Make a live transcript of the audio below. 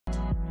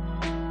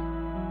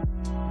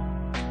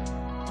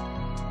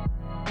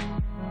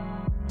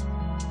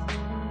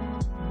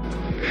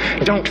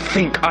Don't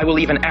think I will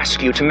even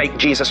ask you to make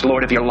Jesus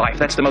Lord of your life.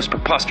 That's the most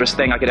preposterous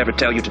thing I could ever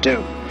tell you to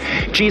do.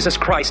 Jesus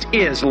Christ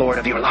is Lord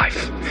of your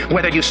life.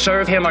 Whether you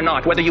serve him or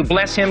not, whether you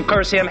bless him,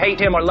 curse him, hate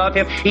him, or love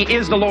him, he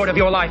is the Lord of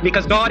your life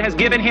because God has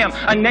given him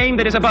a name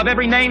that is above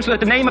every name, so that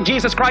the name of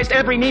Jesus Christ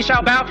every knee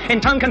shall bow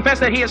and tongue confess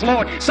that he is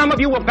Lord. Some of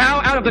you will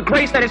bow out of the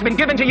grace that has been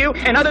given to you,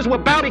 and others will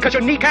bow because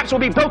your kneecaps will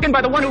be broken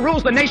by the one who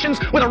rules the nations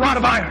with a rod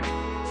of iron.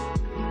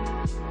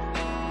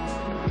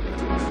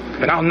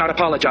 But I'll not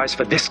apologize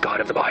for this God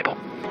of the Bible.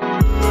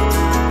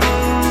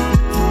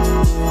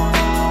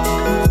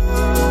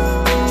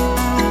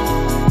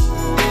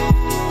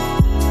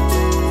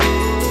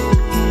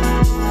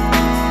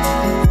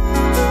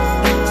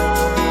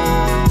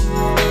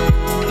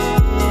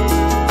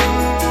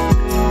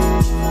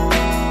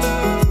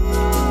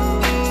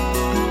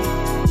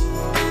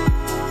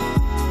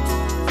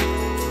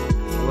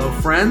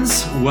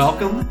 Friends,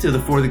 welcome to the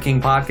For the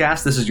King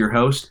podcast. This is your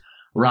host,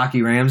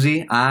 Rocky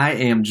Ramsey. I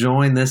am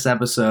joined this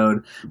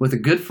episode with a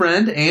good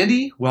friend,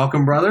 Andy.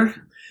 Welcome, brother.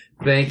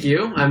 Thank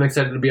you. I'm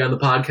excited to be on the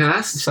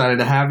podcast. Excited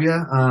to have you.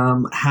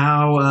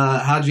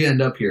 How'd you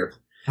end up here?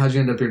 How'd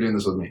you end up here doing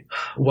this with me?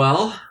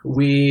 Well,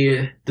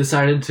 we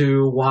decided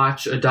to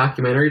watch a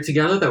documentary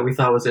together that we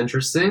thought was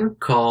interesting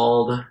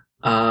called,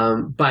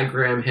 by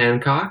Graham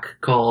Hancock,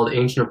 called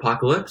Ancient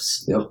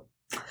Apocalypse. Yep.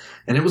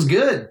 And it was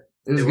good.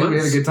 It was good. We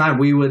had a good time.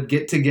 We would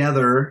get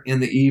together in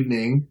the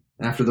evening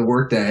after the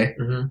workday.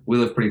 Mm-hmm. We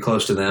live pretty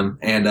close to them,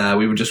 and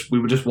we would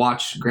just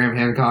watch Graham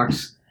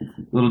Hancock's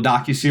little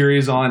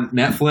docuseries on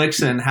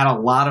Netflix, and had a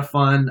lot of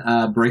fun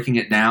breaking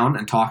it down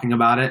and talking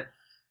about it.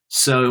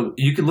 So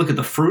you can look at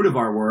the fruit of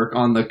our work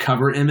on the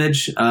cover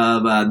image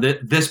of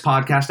this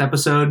podcast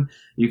episode.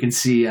 You can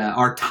see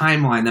our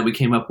timeline that we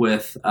came up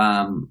with,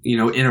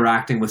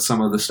 interacting with some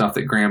of the stuff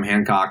that Graham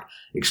Hancock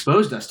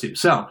exposed us to.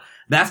 So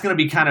that's going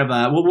to be kind of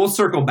we'll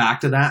circle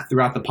back to that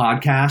throughout the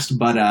podcast,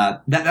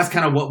 but that's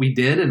kind of what we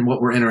did and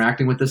what we're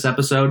interacting with this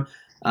episode.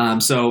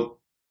 So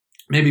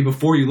maybe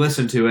before you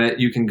listen to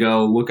it, you can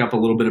go look up a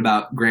little bit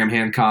about Graham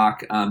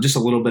Hancock, just a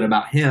little bit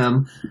about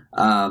him,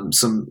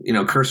 some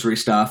cursory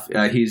stuff.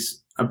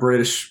 He's a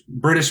British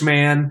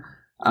man.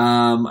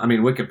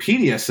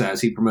 Wikipedia says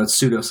he promotes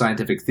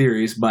pseudoscientific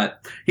theories,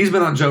 but he's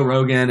been on Joe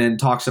Rogan and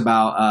talks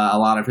about a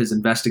lot of his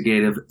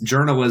investigative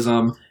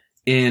journalism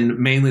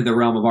in mainly the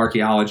realm of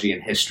archaeology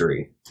and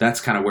history. That's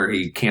kind of where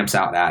he camps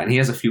out at. And he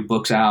has a few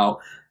books out.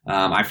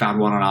 I found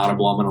one on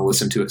Audible I'm going to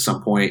listen to at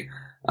some point.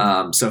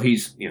 So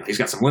he's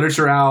got some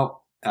literature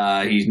out.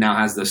 He now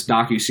has this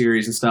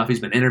docu-series and stuff.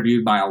 He's been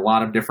interviewed by a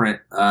lot of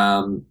different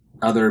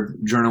other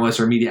journalists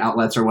or media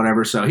outlets or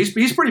whatever. So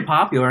he's pretty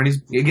popular. And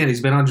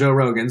he's been on Joe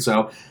Rogan.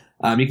 So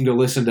you can go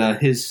listen to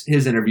his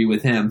interview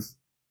with him.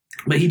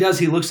 But he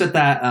looks at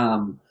that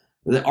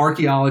the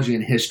archaeology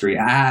and history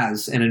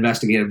as an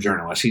investigative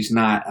journalist. He's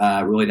not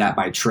really that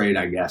by trade,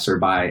 I guess, or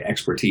by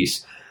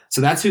expertise.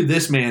 So that's who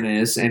this man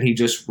is, and he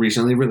just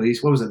recently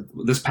released, what was it,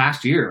 this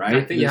past year, right?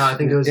 I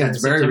think it was in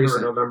it's very September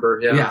recent. Or November.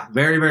 Yeah,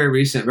 very, very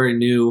recent, very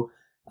new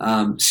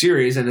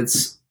series, and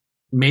it's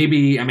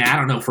maybe, I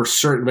don't know for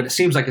certain, but it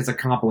seems like it's a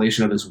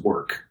compilation of his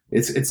work.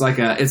 It's like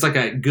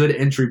a good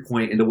entry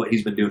point into what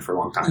he's been doing for a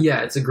long time. Yeah,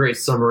 it's a great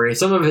summary.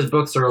 Some of his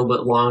books are a little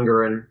bit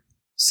longer and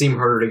seem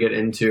harder to get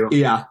into.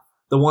 Yeah.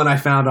 The one I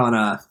found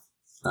on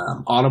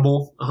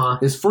Audible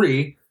is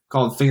free,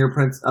 called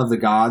Fingerprints of the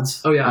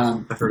Gods. Oh,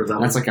 yeah. I've heard of that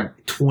That's one. like a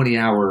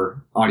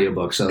 20-hour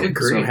audiobook, so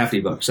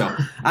hefty book. So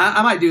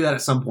I might do that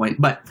at some point.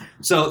 But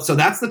so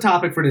that's the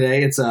topic for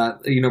today. It's we're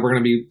going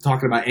to be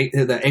talking about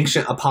the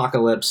Ancient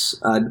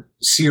Apocalypse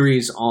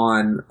series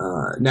on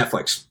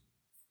Netflix.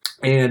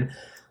 And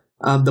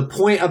the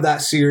point of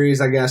that series,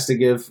 I guess, to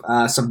give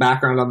some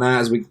background on that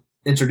as we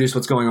introduce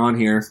what's going on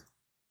here,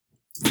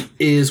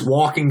 is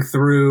walking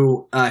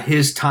through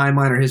his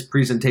timeline or his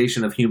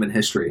presentation of human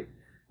history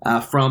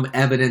from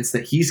evidence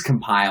that he's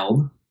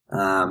compiled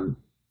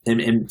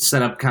and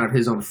set up kind of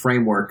his own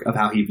framework of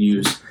how he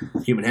views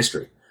human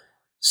history.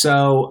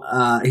 So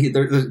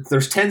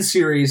there's 10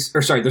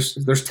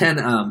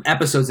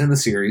 episodes in the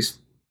series,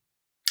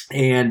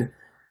 and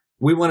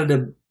we wanted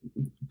to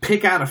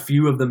pick out a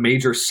few of the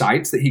major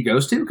sites that he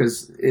goes to,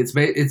 because it's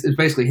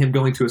basically him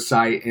going to a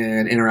site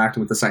and interacting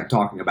with the site and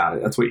talking about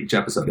it. That's what each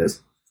episode is.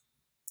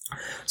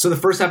 So the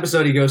first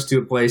episode, he goes to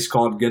a place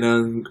called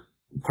Gunung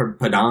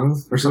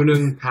Padang or something.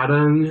 Gunung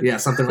Padang. Yeah,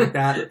 something like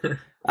that.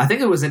 I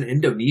think it was in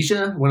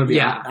Indonesia, one of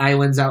the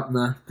islands out in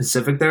the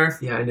Pacific there.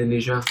 Yeah,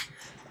 Indonesia.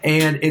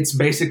 And it's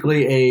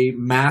basically a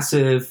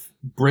massive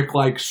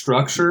brick-like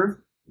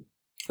structure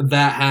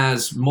that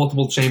has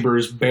multiple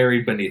chambers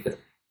buried beneath it.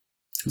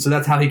 So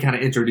that's how he kind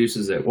of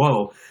introduces it.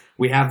 Whoa,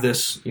 we have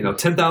this,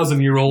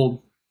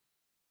 10,000-year-old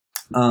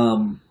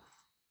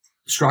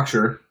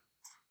structure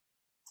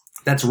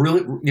that's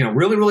really,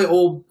 really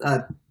old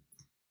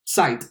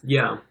site.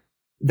 Yeah.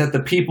 That the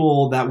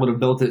people that would have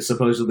built it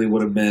supposedly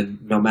would have been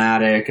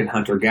nomadic and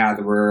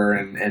hunter-gatherer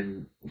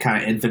and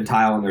kind of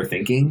infantile in their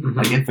thinking,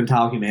 like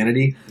infantile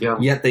humanity. Yeah.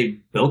 Yet they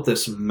built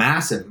this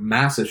massive,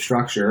 massive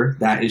structure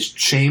that is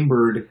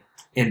chambered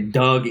and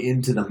dug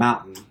into the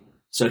mountain.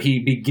 So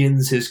he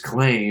begins his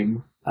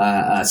claim,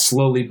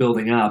 slowly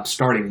building up,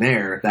 starting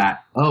there,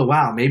 that, oh,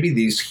 wow, maybe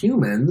these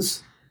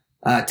humans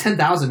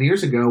 10,000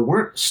 years ago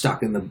weren't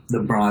stuck in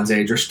the Bronze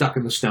Age or stuck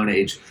in the Stone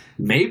Age.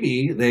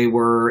 Maybe they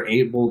were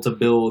able to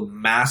build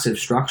massive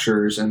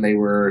structures and they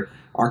were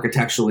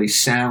architecturally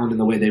sound in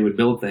the way they would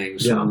build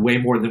things, way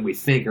more than we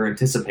think or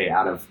anticipate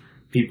out of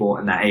people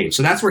in that age.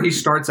 So that's where he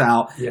starts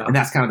out, and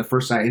that's kind of the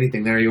first site.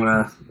 Anything there you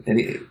want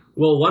to...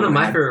 Well, one of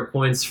my favorite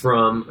points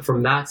from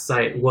that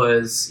site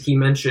was he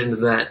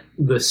mentioned that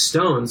the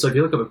stone, so if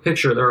you look up a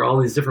picture, there are all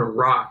these different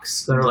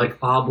rocks that are like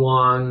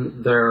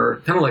oblong,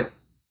 they're kind of like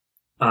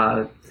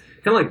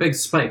big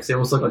spikes. They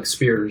almost look like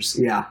spears.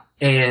 Yeah.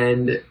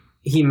 And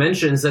he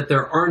mentions that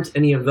there aren't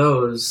any of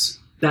those,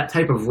 that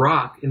type of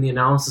rock in the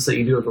analysis that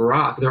you do of the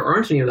rock. There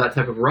aren't any of that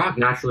type of rock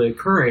naturally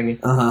occurring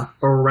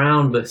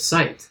around the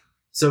site.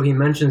 So he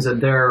mentions that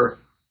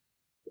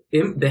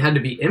they had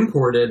to be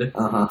imported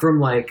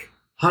from like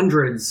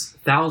hundreds,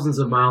 thousands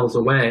of miles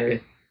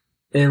away.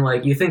 And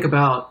like you think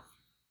about,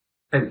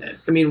 I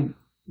mean,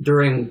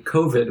 during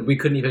COVID, we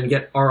couldn't even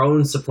get our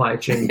own supply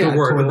chain to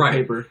work right.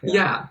 Paper.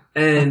 Yeah.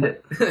 And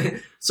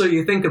so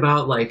you think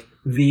about like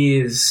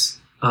these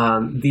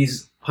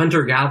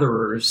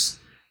hunter-gatherers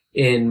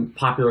in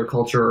popular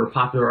culture or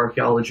popular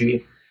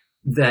archaeology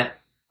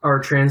that are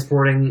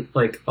transporting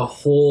like a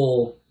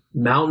whole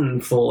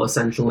mountain full,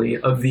 essentially,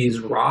 of these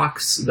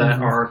rocks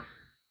that are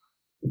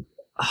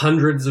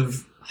hundreds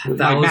of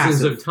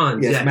thousands of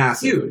tons. Yes,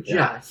 massive. Huge.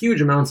 Yeah,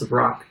 huge amounts of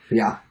rock.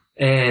 Yeah.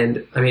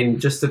 And I mean,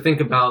 just to think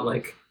about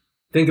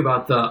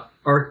the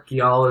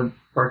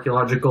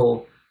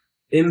archaeological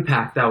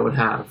impact that would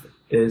have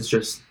is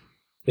just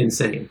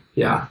insane.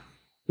 Yeah.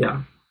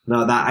 Yeah.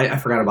 No, that I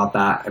forgot about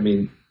that. I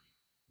mean,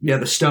 yeah,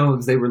 the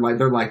stones,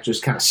 they're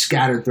just kind of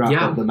scattered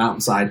throughout the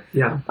mountainside.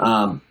 Yeah.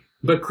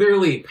 But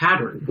clearly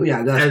patterned.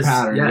 Yeah, that's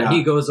patterned. Yeah,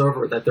 he goes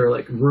over that they're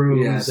like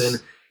rooms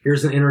and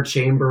here's an inner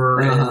chamber.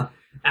 And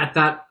at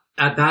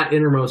that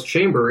innermost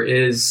chamber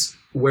is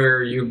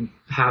where you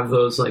have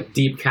those like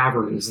deep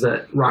caverns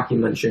that Rocky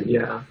mentioned.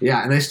 Yeah.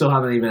 Yeah, and they still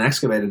haven't even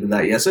excavated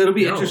that yet. So it'll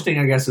be interesting,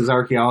 I guess, as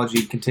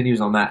archaeology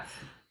continues on that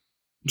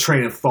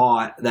train of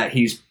thought that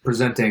he's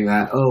presenting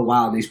that, oh,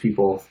 wow, these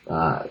people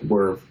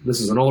this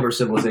is an older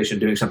civilization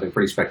doing something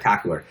pretty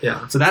spectacular.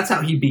 Yeah. So that's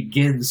how he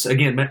begins.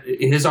 Again,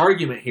 his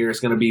argument here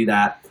is going to be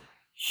that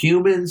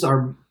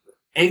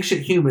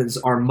ancient humans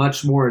are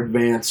much more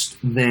advanced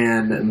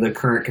than the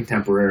current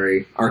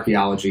contemporary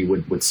archaeology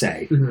would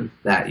say. Mm-hmm.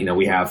 That,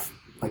 we have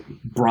like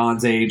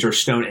Bronze Age or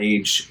Stone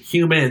Age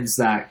humans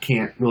that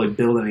can't really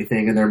build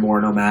anything and they're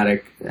more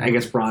nomadic. I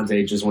guess Bronze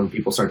Age is when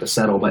people start to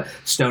settle, but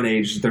Stone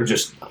Age, they're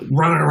just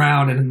running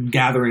around and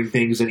gathering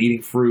things and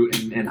eating fruit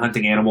and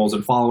hunting animals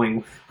and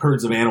following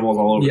herds of animals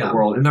all over the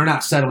world. And they're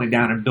not settling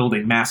down and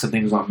building massive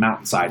things on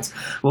mountainsides.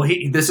 Well,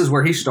 this is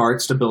where he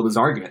starts to build his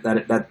argument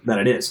that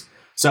it is.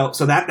 So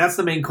that's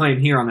the main claim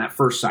here on that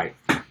first site.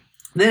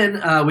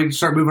 Then we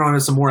start moving on to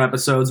some more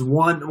episodes.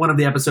 One of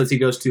the episodes he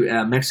goes to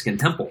a Mexican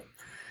temple.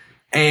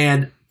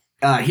 And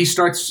he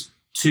starts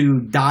to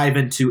dive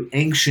into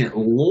ancient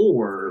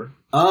lore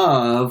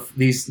of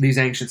these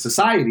ancient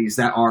societies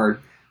that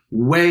are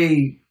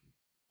way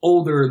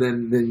older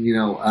than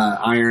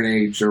Iron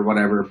Age or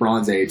whatever,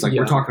 Bronze Age. Like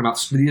we're talking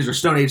about, these are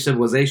Stone Age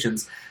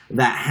civilizations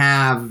that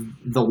have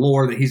the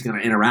lore that he's going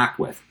to interact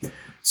with.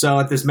 So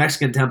at this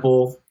Mexican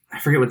temple, I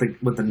forget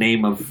what the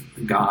name of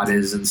God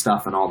is and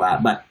stuff and all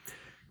that, but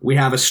we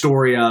have a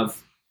story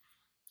of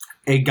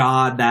a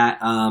god that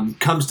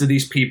comes to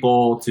these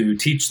people to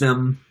teach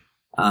them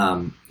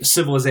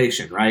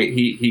civilization, right?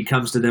 He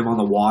comes to them on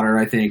the water,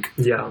 I think.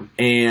 Yeah.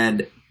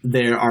 And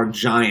there are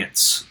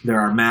giants. There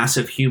are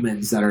massive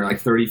humans that are like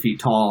 30 feet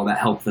tall that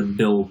help them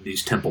build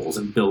these temples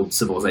and build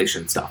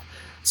civilization stuff.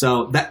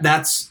 So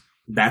that's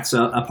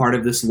a part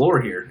of this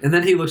lore here. And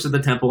then he looks at the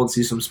temple and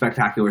sees some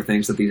spectacular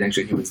things that these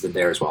ancient humans did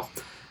there as well.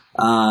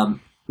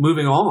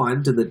 Moving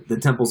on to the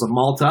temples of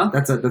Malta,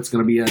 that's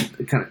going to be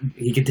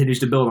he continues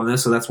to build on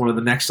this, so that's one of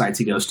the next sites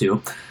he goes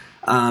to.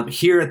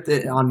 Here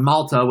on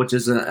Malta, which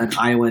is an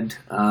island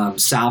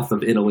south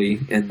of Italy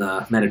in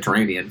the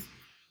Mediterranean.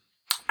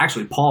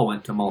 Actually, Paul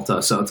went to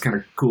Malta, so it's kind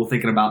of cool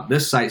thinking about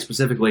this site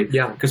specifically.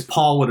 Yeah. Because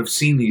Paul would have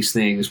seen these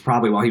things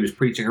probably while he was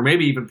preaching, or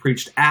maybe even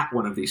preached at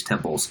one of these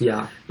temples.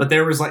 Yeah. But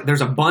there's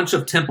a bunch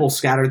of temples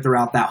scattered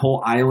throughout that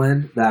whole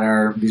island that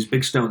are these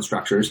big stone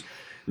structures.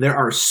 There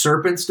are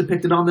serpents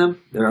depicted on them.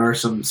 There are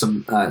some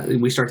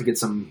we start to get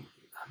some,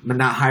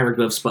 not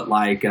hieroglyphs, but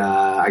like,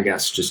 I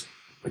guess just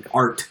like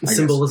art.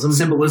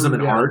 Symbolism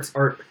and art.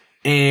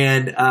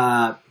 And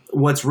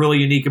what's really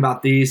unique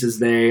about these is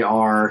they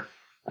are,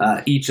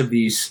 each of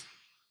these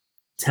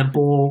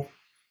temple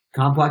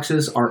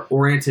complexes are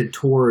oriented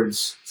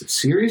towards, is it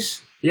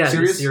Sirius? Yeah,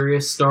 Sirius? the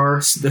Sirius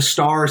star. The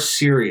star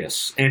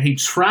Sirius. And he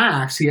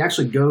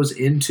actually goes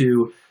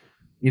into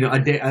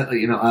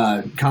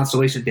a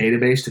constellation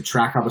database to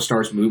track how the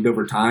stars moved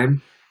over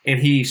time, and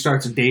he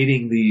starts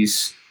dating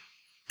these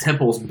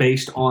temples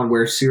based on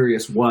where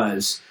Sirius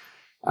was,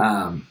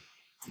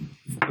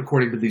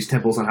 according to these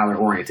temples and how they're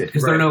oriented.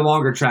 Because they're no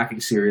longer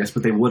tracking Sirius,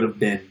 but they would have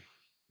been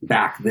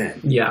back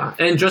then. Yeah,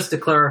 and just to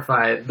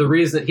clarify, the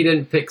reason he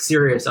didn't pick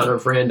Sirius out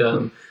of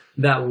random,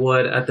 that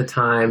would at the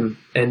time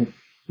and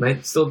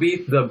might still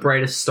be the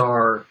brightest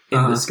star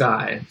in the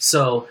sky.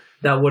 So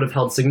that would have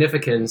held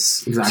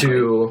significance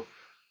to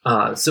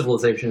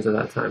civilizations at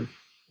that time.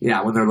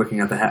 Yeah, when they're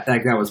looking at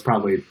like that was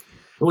probably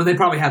when they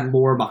probably had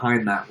lore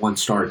behind that one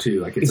star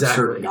too, like it's a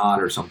certain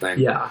god or something.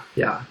 Yeah,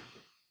 yeah.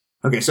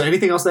 Okay, so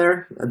anything else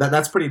there?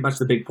 That's pretty much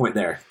the big point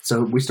there.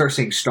 So we start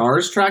seeing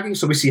stars tracking.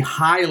 So we see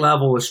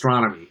high-level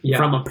astronomy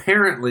from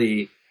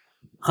apparently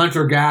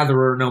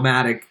hunter-gatherer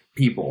nomadic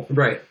people.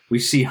 Right. We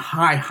see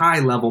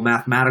high-level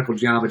mathematical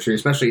geometry,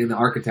 especially in the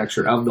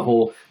architecture of the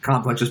whole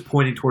complex, just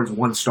pointing towards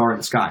one star in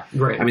the sky.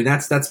 Right. I mean,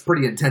 that's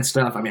pretty intense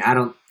stuff. I mean,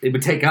 it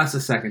would take us a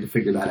second to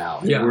figure that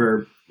out. Yeah.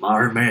 We're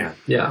modern man.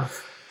 Yeah.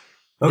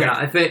 Okay. Yeah,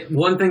 I think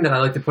one thing that I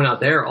like to point out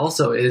there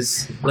also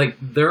is, like,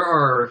 there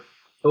are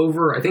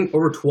over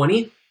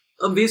 20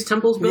 of these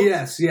temples built.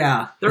 Yes,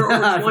 yeah. There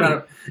are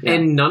over 20.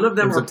 And none of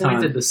them are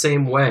pointed the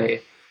same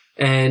way.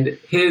 And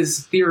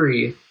his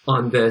theory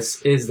on this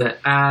is that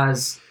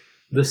as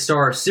the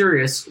star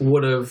Sirius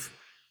would have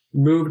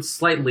moved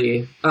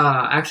slightly,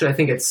 actually I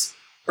think it's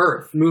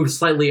Earth, moved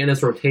slightly in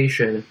its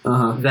rotation,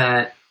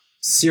 that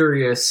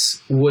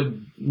Sirius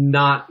would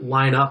not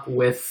line up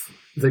with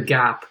the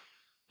gap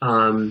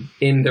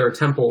in their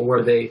temple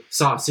where they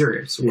saw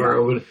Sirius, where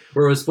it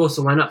was supposed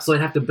to line up. So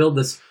they'd have to build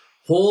this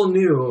whole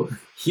new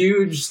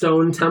huge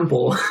stone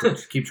temple.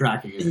 Keep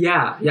tracking it.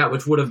 Yeah,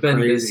 which would have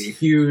been this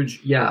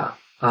huge,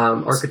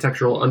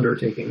 architectural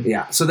undertaking.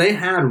 Yeah, so they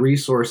had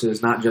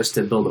resources not just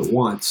to build it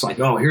once, like,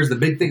 oh, here's the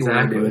big thing we're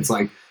going to do. It's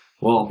like,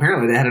 well,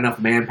 apparently they had enough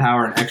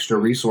manpower and extra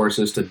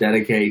resources to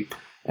dedicate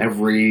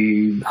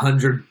every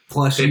 100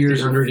 plus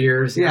 100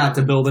 years. Yeah,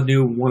 to build a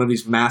new one of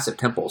these massive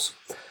temples.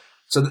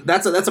 So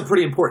that's a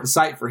pretty important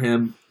site for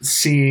him,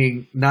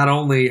 seeing not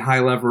only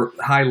high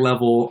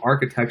level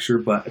architecture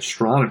but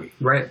astronomy.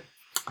 Right.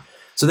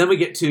 So then we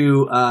get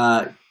to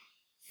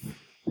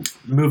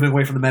moving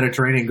away from the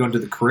Mediterranean, going to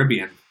the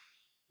Caribbean.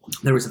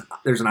 There's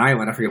an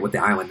island, I forget what the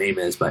island name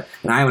is, but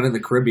an island in the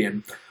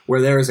Caribbean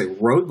where there is a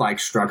road-like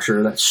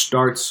structure that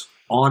starts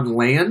on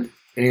land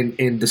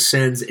and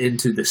descends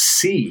into the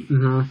sea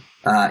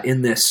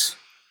in this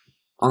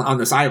on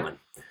this island.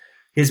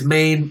 His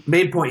main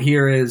point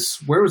here is,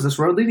 where was this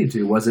road leading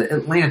to? Was it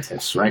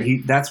Atlantis,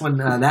 right? That's when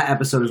that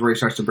episode is where he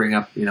starts to bring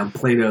up,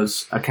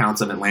 Plato's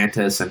accounts of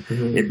Atlantis and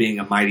it being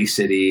a mighty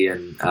city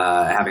and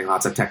having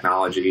lots of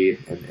technology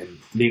and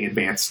being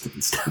advanced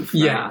and stuff.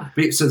 Right?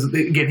 Yeah. So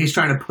again, he's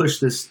trying to push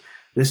this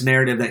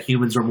narrative that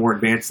humans are more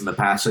advanced in the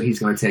past, so he's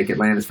going to take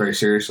Atlantis very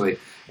seriously.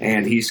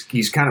 And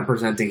he's kind of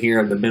presenting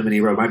here the Bimini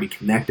Road might be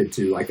connected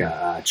to like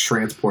a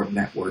transport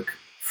network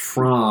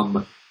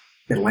from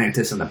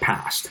Atlantis in the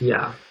past.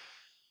 Yeah.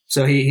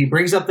 So he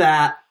brings up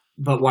that,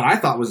 but what I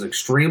thought was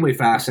extremely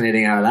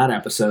fascinating out of that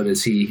episode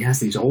is he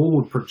has these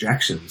old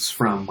projections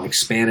from like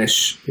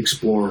Spanish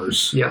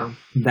explorers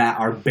that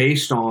are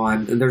based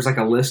on, there's like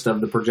a list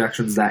of the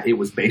projections that it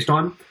was based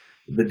on,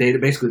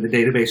 basically the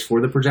database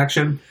for the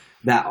projection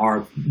that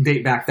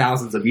date back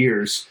thousands of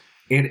years.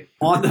 And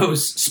on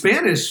those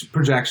Spanish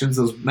projections,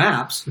 those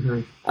maps,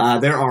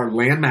 there are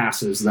land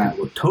masses that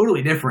look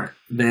totally different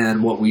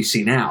than what we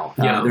see now.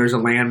 There's a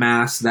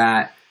landmass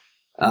that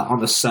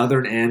on the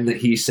southern end that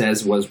he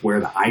says was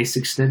where the ice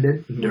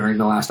extended during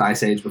the last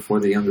ice age before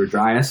the Younger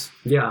Dryas.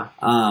 Yeah.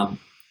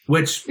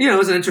 Which,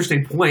 is an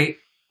interesting point.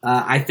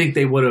 I think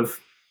they would have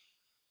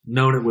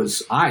known it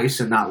was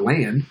ice and not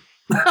land,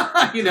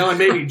 and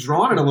maybe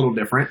drawn it a little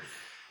different.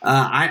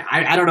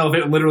 I don't know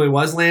if it literally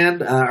was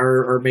land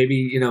or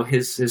maybe,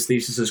 his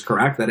thesis is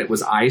correct that it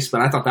was ice, but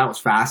I thought that was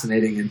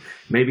fascinating. And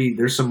maybe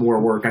there's some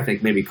more work I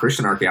think maybe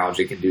Christian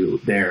archaeology can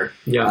do there,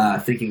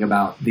 thinking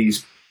about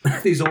these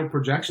old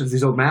projections,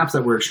 these old maps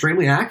that were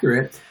extremely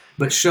accurate,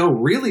 but show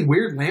really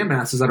weird land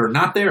masses that are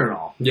not there at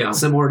all. Yeah.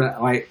 Similar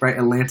to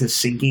Atlantis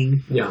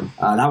sinking. Yeah.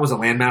 That was a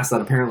landmass that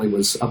apparently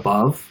was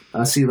above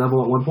sea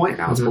level at one point.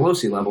 Now it's below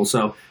sea level.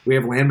 So we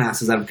have land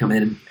masses that have come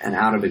in and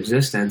out of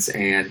existence,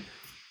 and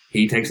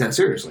he takes that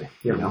seriously.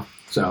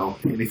 So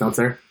any thoughts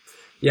there?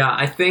 Yeah,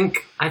 I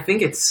think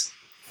it's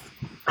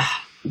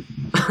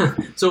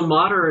so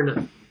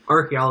modern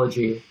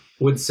archaeology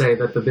would say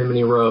that the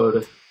Bimini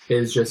Road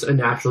is just a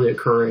naturally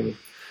occurring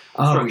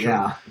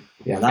structure.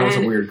 Yeah, that was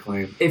a weird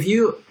claim. If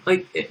you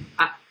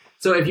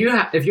if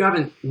you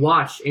haven't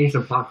watched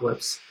Ancient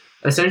Apocalypse,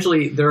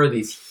 essentially there are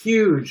these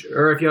huge,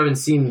 or if you haven't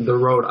seen the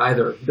road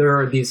either, there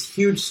are these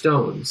huge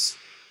stones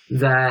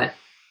that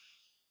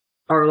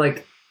are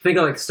like, think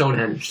of like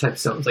Stonehenge type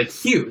stones, like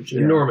huge,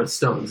 enormous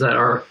stones that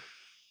are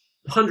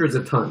hundreds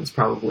of tons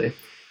probably,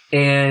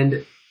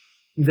 and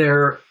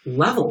they're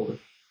leveled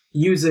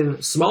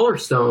using smaller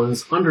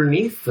stones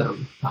underneath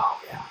them. Oh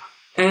yeah.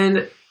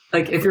 And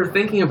like, if you're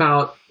thinking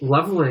about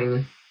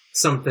leveling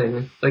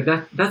something like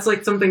that, that's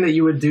like something that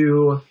you would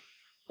do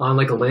on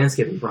like a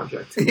landscaping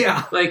project.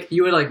 Yeah. Like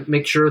you would like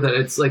make sure that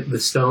it's like the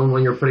stone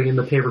when you're putting in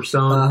the paver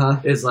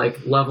stone is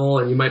like level,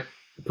 and you might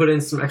put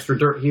in some extra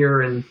dirt here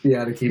and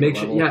to keep it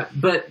level.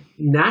 But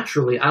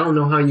naturally, I don't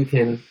know how you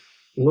can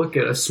look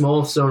at a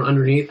small stone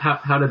underneath.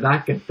 How did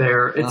that get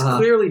there? It's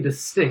clearly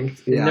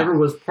distinct. It never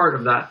was part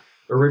of that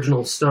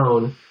original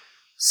stone.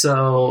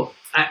 So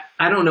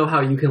I don't know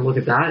how you can look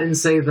at that and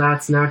say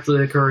that's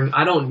naturally occurring.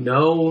 I don't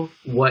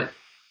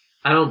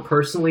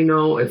personally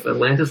know if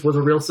Atlantis was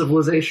a real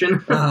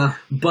civilization,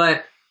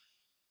 but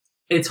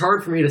it's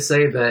hard for me to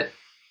say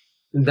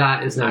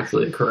that is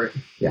naturally occurring.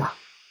 Yeah.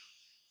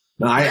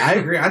 No, I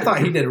agree. I thought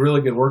he did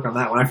really good work on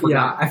that one.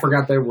 I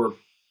forgot there were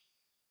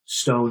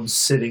stones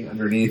sitting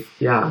underneath.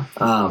 Yeah.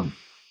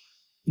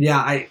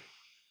 I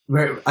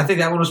think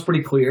that one was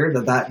pretty clear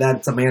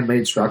that's a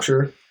man-made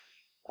structure.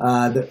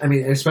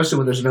 Especially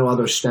when there's no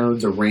other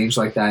stones arranged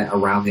like that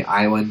around the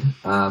island,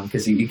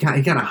 because he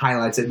kind of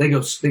highlights it. They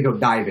go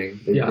diving.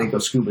 They go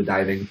scuba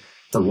diving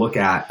to look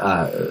at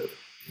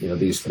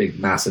these big,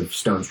 massive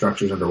stone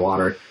structures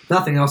underwater.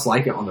 Nothing else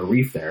like it on the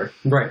reef there.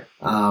 Right.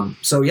 I'm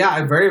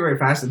very, very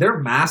fascinated. They're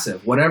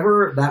massive.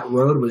 Whatever that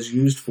road was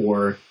used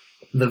for,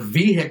 the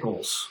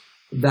vehicles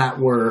that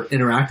were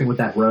interacting with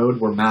that road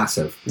were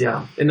massive.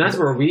 Yeah, and that's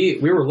where we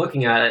were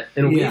looking at it,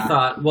 and we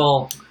thought,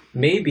 well,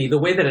 maybe the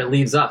way that it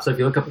leads up. So if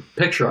you look up a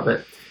picture of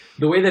it,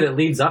 the way that it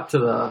leads up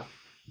to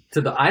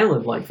the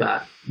island like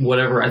that,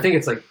 whatever. I think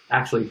it's like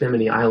actually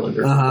Bimini Island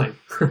or something.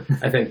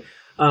 I think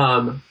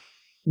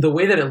the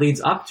way that it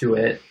leads up to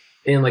it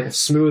in like a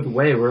smooth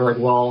way, we're like,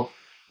 well,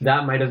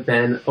 that might have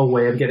been a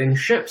way of getting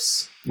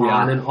ships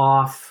on and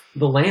off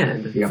the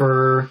land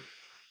for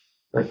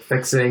like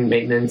fixing,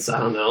 maintenance. I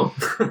don't know.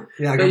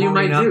 That you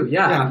might do.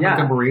 Like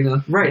a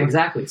marina. Right.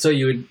 Exactly. So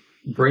you would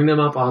bring them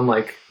up on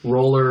like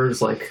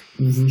rollers, like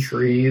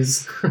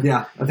trees.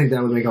 I think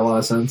that would make a lot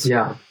of sense.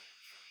 Yeah.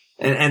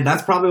 And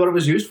that's probably what it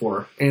was used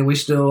for. And we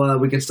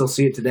can still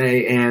see it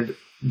today. And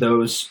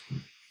those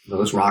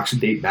rocks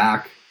date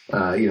back.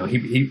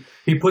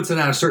 He puts it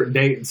at a certain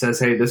date and says,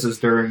 hey, this is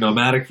during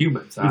nomadic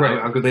humans.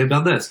 How could they have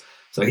done this?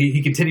 So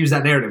he continues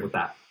that narrative with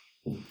that.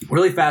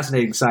 Really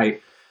fascinating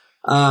site.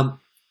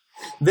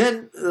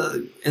 Then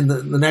in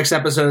the next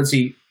episodes,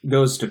 he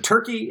goes to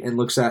Turkey and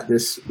looks at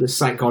this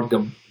site called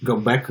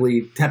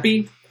Göbekli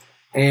Tepe,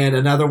 and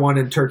another one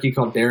in Turkey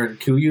called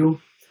Derinkuyu.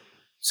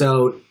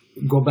 So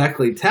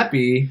Göbekli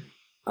Tepe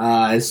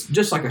is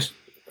just like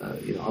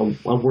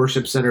a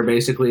worship center.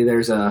 Basically,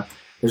 there's a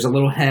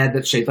little head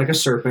that's shaped like a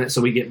serpent,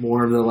 so we get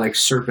more of the like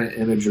serpent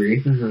imagery.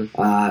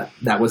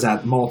 That was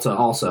at Malta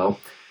also,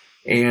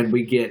 and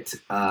we get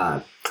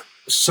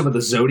some of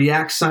the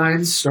zodiac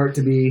signs start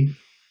to be.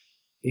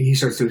 He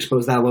starts to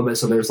expose that a little bit.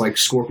 So there's like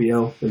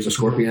Scorpio, there's a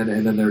scorpion,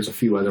 and then there's a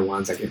few other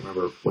ones. I can't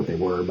remember what they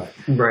were, but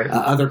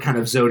other kind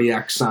of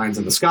zodiac signs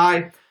in the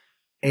sky.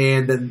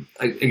 And then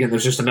again,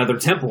 there's just another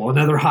temple,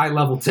 another high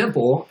level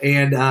temple.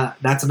 And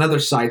that's another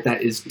site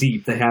that is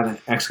deep. They haven't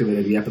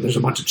excavated yet, but there's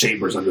a bunch of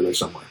chambers under there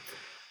somewhere.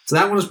 So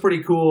that one was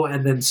pretty cool.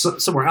 And then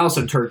somewhere else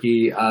in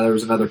Turkey, there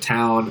was another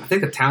town. I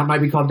think the town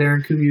might be called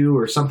Derinkuyu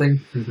or something.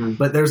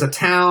 But there's a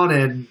town,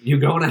 and you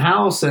go in a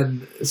house,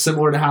 and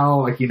similar to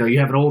how, you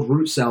have an old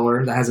root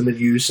cellar that hasn't been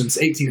used since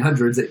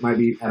 1800s. It might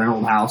be at an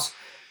old house.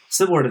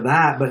 Similar to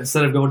that, but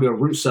instead of going to a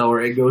root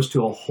cellar, it goes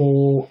to a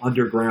whole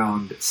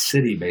underground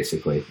city,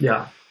 basically.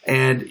 Yeah.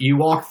 And you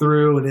walk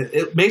through, and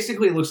it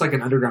basically looks like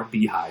an underground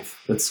beehive.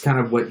 That's kind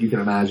of what you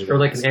can imagine. Or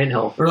like an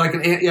anthill. Or like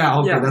an ant. Yeah,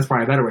 okay, that's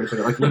probably a better way to put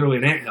it. Like literally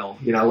an anthill.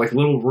 Like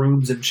little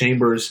rooms and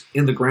chambers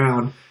in the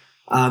ground.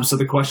 So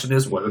the question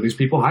is, what are these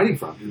people hiding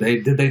from?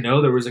 Did they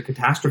know there was a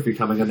catastrophe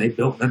coming, and they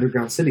built an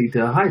underground city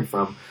to hide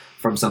from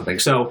something?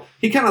 So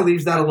he kind of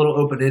leaves that a little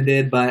open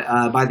ended.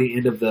 But by the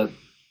end of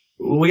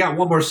we got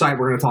one more site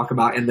we're going to talk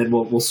about, and then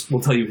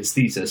we'll tell you his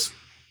thesis.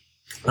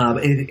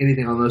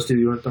 Anything on those two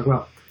you want to talk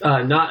about?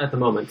 Not at the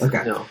moment.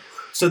 Okay. No.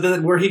 So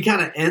then where he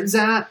kind of ends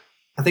at,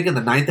 I think in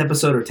the 9th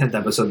episode or 10th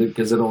episode,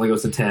 because it only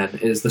goes to 10,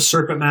 is the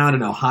Serpent Mound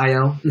in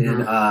Ohio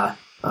in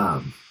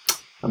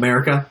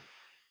America.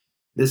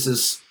 This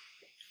is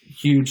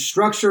huge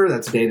structure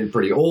that's dated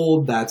pretty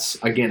old.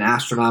 That's, again,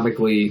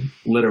 astronomically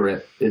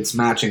literate. It's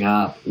matching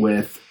up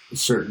with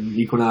certain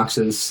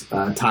equinoxes,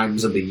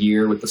 times of the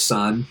year with the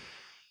sun.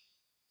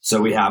 So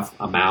we have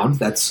a mound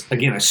that's,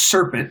 again, a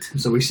serpent.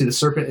 So we see the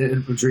serpent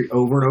imagery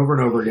over and over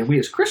and over again. We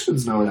as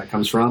Christians know where that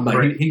comes from,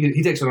 but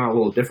he takes it on a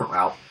little different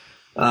route.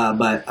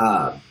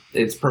 But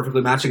it's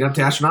perfectly matching up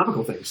to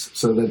astronomical things,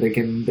 so that they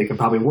can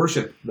probably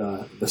worship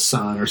the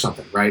sun or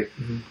something, right?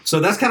 So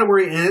that's kind of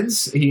where he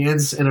ends. He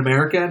ends in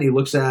America, and he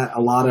looks at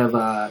a lot of.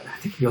 I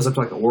think he goes up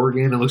to like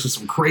Oregon and looks at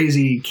some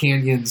crazy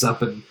canyons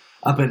up in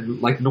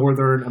like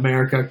northern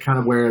America, kind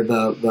of where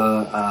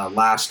the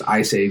last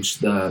ice age,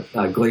 the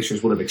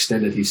glaciers would have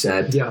extended, he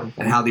said,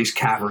 and how these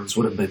caverns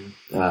would have been,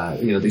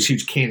 these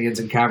huge canyons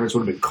and caverns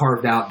would have been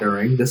carved out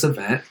during this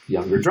event,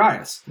 Younger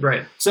Dryas.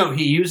 Right. So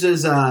he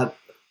uses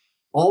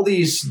all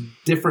these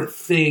different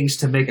things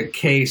to make a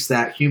case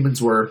that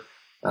humans were.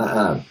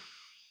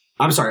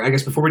 I'm sorry. I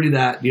guess before we do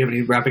that, do you have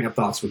any wrapping up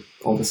thoughts with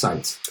all the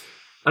sites?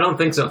 I don't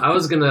think so. I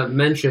was going to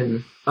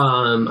mention,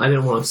 I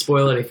didn't want to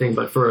spoil anything,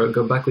 but for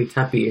Göbekli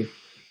Tepe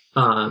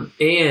and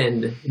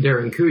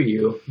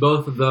Derinkuyu,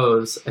 both of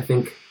those, I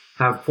think,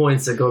 have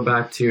points that go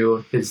back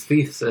to his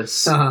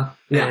thesis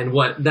and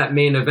what that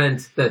main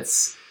event that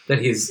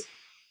he's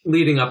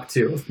leading up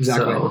to.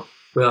 Exactly. So,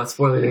 without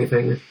spoiling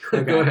anything,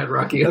 go ahead,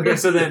 Rocky. Okay,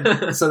 so then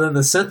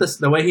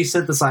the way he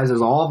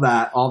synthesizes all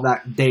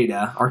that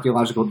data,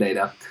 archaeological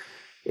data,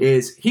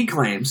 is he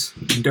claims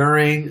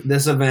during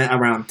this event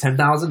around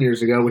 10,000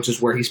 years ago, which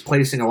is where he's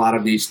placing a lot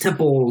of these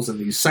temples and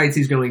these sites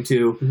he's going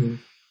to,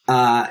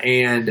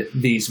 and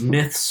these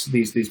myths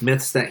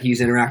that he's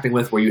interacting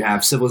with, where you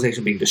have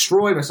civilization being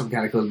destroyed by some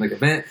cataclysmic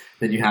event,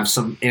 then you have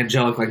some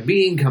angelic-like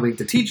being coming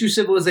to teach you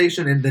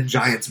civilization, and then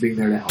giants being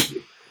there to help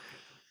you.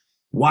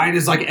 Why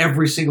does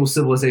every single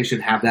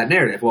civilization have that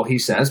narrative? Well, he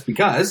says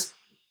because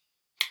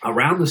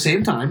around the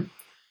same time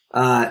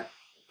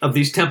of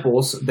these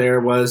temples, there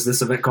was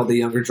this event called the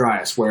Younger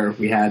Dryas, where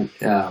we had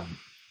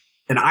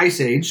an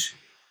ice age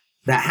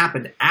that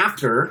happened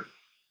after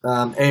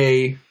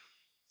a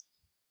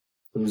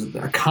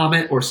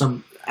comet or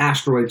some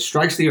asteroid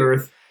strikes the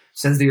Earth,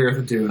 sends the Earth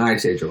into an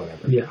ice age or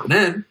whatever. Yeah. And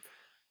then,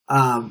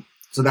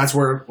 so that's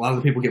where a lot of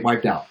the people get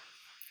wiped out.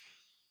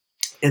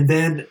 And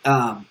then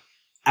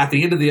at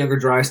the end of the Younger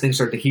Dryas, things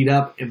start to heat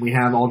up, and we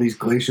have all these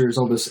glaciers,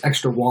 all this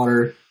extra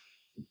water,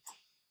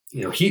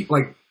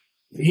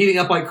 heating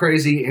up like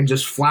crazy, and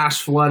just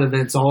flash flood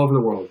events all over the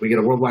world. We get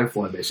a worldwide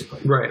flood, basically.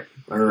 Right.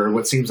 Or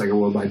what seems like a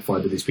worldwide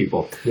flood to these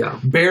people. Yeah.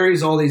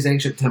 Buries all these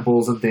ancient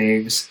temples and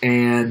things,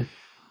 and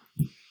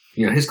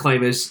his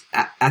claim is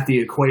at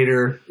the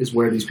equator is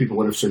where these people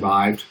would have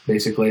survived,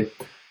 basically.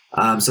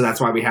 So that's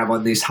why we have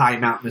on these high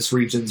mountainous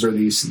regions, or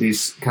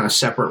these kind of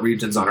separate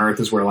regions on Earth,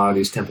 is where a lot of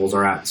these temples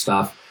are at and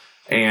stuff.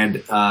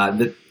 And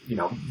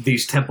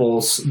these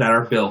temples that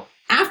are built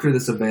after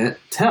this event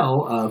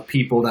tell of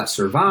people that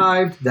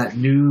survived, that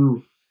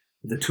knew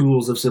the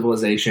tools of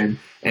civilization,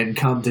 and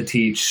come to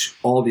teach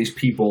all these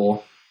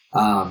people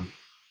how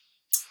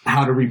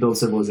to rebuild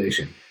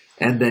civilization.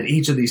 And then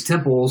each of these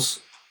temples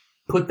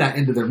put that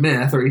into their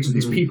myth, or each of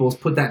these peoples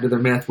put that into their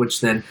myth,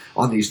 which then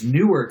on these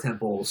newer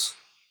temples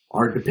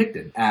are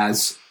depicted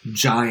as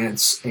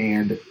giants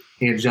and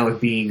angelic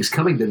beings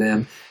coming to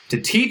them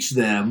to teach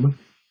them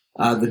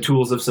the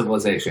tools of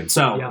civilization.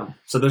 So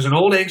there's an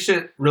old,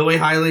 ancient, really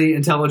highly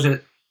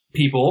intelligent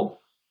people,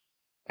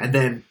 and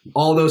then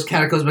all those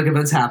cataclysmic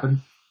events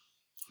happen,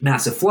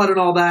 massive flood and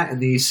all that, and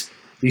these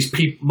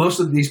people, most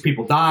of these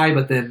people die,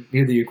 but then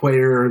near the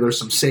equator, there's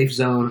some safe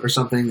zone or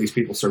something. These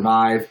people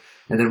survive,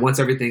 and then once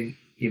everything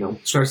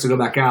starts to go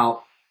back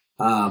out,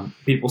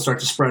 people start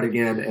to spread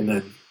again, and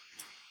then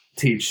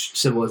teach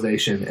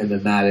civilization, and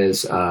then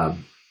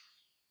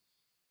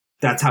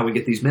that's how we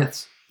get these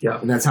myths. Yeah,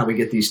 and that's how we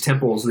get these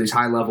temples, these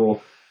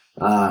high-level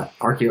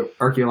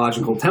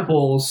archaeological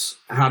temples.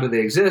 How do they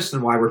exist,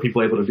 and why were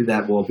people able to do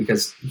that? Well,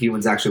 because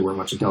humans actually were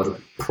much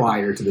intelligent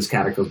prior to this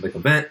cataclysmic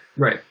event.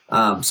 Right.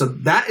 So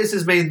that is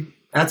his main.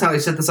 That's how he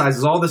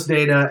synthesizes all this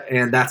data,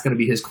 and that's going to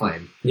be his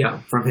claim.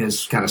 Yeah. From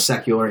his kind of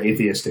secular,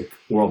 atheistic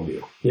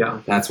worldview. Yeah.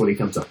 That's what he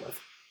comes up with.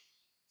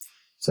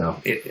 So,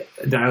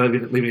 did I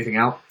leave anything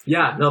out?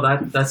 Yeah. No,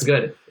 that's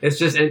good. It's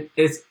just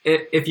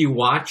if you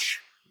watch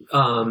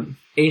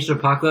Ancient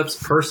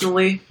Apocalypse,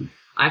 personally,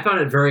 I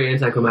found it very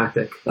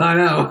anticlimactic. I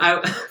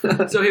know.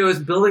 So he was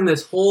building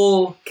this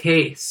whole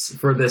case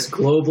for this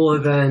global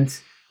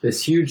event,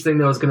 this huge thing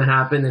that was going to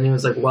happen, and he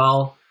was like,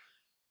 well,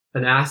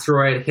 an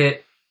asteroid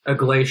hit a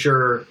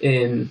glacier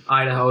in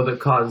Idaho that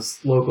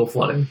caused local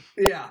flooding.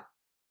 Yeah.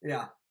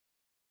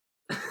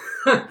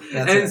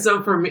 And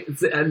so for me,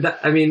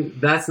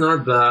 that's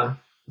not the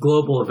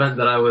global event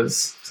that I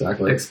was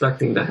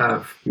expecting to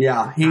have.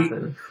 Yeah,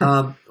 happen.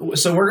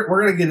 So we're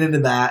going to get into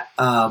that.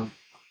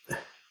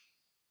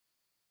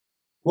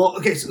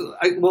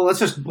 Let's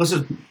just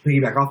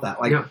piggyback off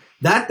that.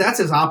 That's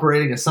his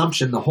operating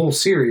assumption. The whole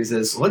series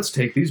is, let's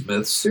take these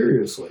myths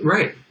seriously,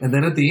 right? And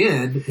then at the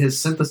end, his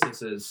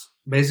synthesis is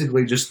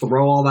basically just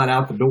throw all that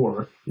out the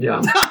door. Yeah,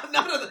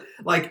 none of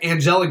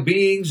angelic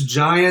beings,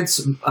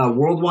 giants,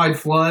 worldwide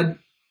flood.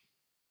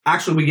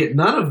 Actually, we get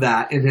none of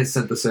that in his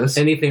synthesis.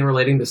 Anything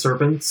relating to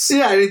serpents?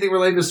 Yeah, anything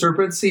relating to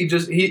serpents.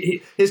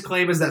 His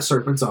claim is that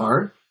serpents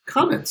are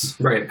comets.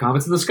 Right.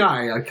 Comets in the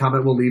sky. A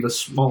comet will leave a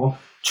small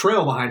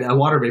trail behind it, a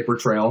water vapor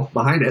trail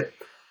behind it.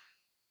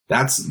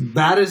 That's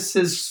how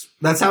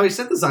he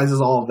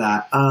synthesizes all of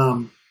that.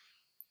 I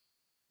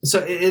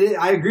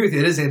agree with you.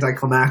 It is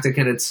anticlimactic,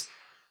 and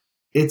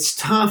it's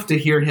tough to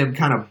hear him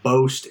kind of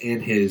boast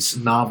in his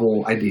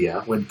novel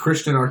idea when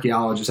Christian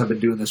archaeologists have been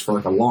doing this for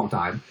a long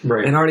time,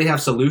 right, and already have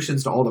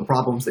solutions to all the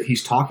problems that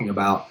he's talking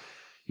about.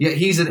 Yet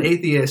he's an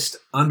atheist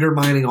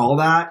undermining all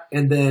that,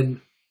 and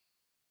then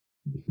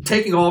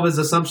taking all of his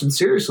assumptions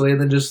seriously,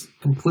 and then just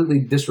completely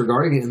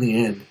disregarding it in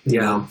the end. You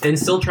know? And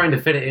still trying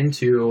to fit it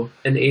into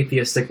an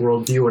atheistic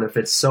worldview, and it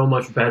fits so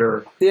much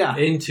better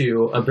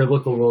into a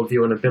biblical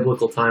worldview and a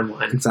biblical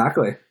timeline.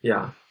 Exactly.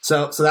 Yeah.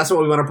 So that's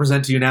what we want to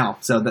present to you now.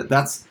 So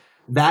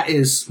that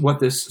is what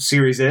this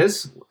series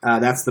is.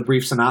 That's the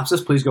brief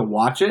synopsis. Please go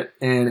watch it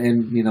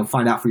and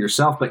find out for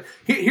yourself. But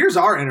here's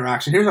our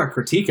interaction. Here's our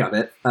critique of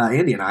it,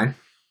 Andy and I.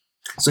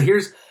 So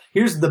here's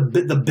here's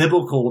the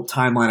biblical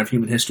timeline of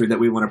human history that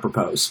we want to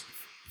propose.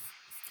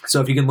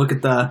 So if you can look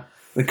at the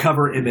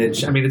cover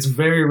image, I mean, it's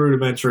very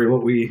rudimentary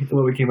what we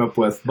came up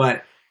with,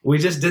 but we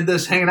just did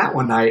this hanging out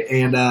one night,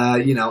 and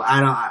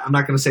I'm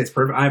not going to say it's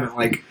perfect. I haven't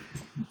like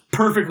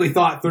perfectly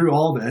thought through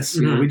all this.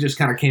 Mm-hmm. We just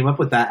kind of came up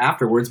with that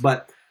afterwards,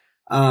 but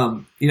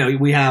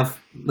we have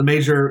the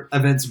major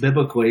events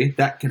biblically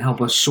that can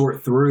help us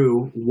sort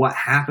through what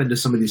happened to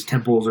some of these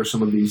temples or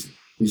some of these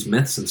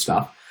myths and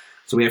stuff.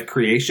 So we have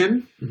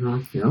creation,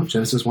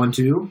 Genesis 1,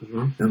 2.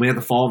 Mm-hmm. Then we have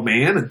the fall of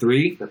man, and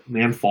 3, that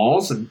man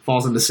falls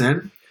into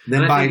sin.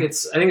 Then I think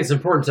it's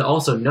important to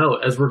also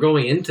note as we're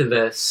going into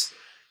this,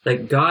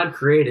 like God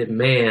created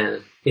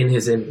man in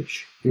His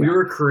image. Yeah. We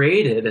were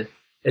created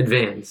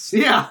advanced.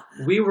 Yeah,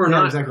 we were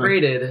not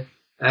created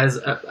as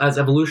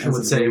evolution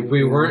would say.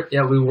 We weren't.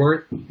 Yeah, we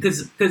weren't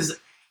because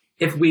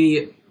if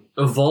we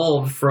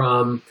evolved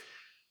from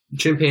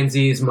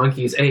chimpanzees,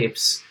 monkeys,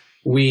 apes,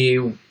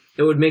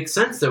 it would make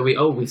sense that we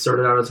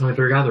started out as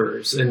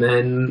hunter-gatherers, and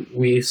then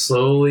we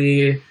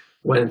slowly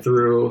went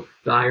through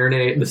the Iron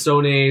Age, the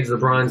Stone Age, the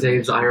Bronze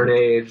Age, the Iron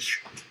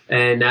Age,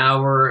 and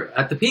now we're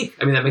at the peak.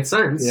 I mean, that makes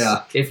sense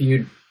if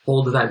you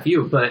hold to that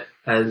view. But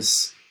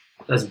as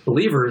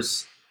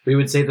believers, we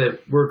would say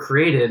that we're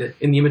created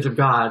in the image of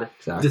God,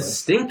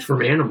 distinct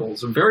from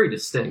animals, very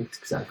distinct.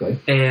 Exactly.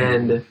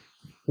 And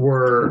we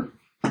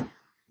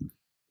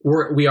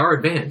are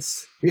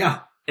advanced. Yeah.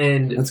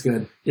 And that's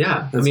good.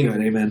 Yeah. That's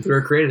good. Amen. We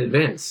were created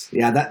advanced.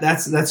 Yeah,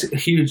 that's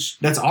huge.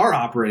 That's our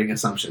operating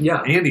assumption.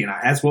 Yeah. Andy and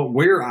I, that's what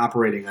we're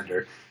operating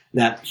under.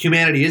 That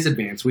humanity is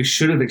advanced. We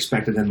should have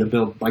expected them to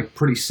build like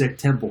pretty sick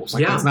temples.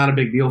 Like that's not a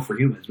big deal for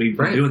humans. We've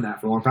been doing that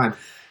for a long time.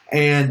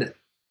 And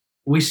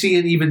we see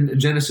in even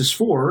Genesis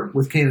 4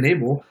 with Cain and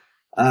Abel,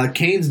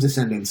 Cain's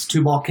descendants,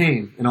 Tubal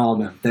Cain and all of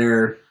them.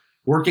 They're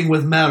working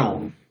with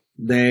metal.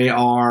 They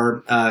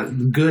are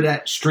good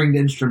at stringed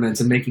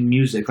instruments and making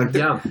music.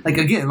 Like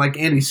again, like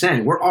Andy's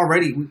saying,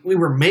 we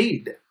were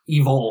made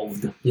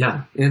evolved.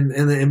 Yeah. In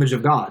the image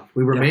of God.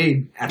 We were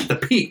made at the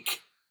peak.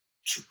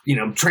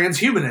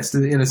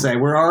 Transhumanist in a say.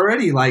 We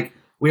already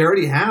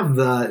have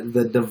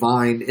the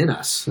divine in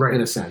us,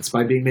 in a sense,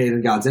 by being made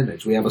in God's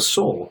image. We have a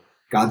soul.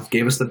 God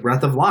gave us the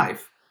breath of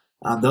life.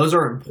 Those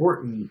are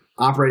important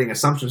operating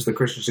assumptions that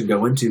Christians should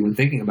go into when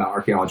thinking about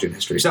archaeology and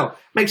history. So it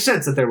makes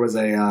sense that there was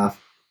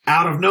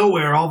out of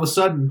nowhere, all of a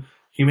sudden,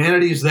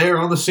 humanity is there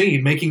on the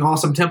scene making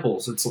awesome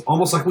temples. It's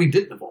almost like we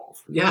didn't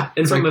evolve. Yeah,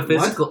 and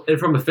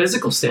from a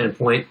physical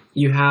standpoint,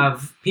 you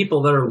have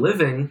people that are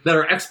living, that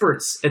are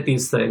experts at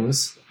these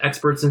things,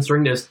 experts in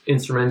stringed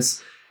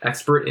instruments,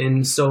 expert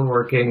in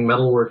stoneworking,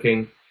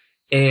 metalworking,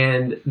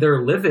 and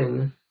they're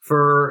living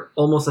for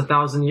almost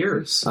 1,000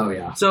 years. Oh,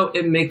 yeah. So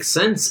it makes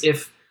sense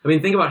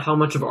think about how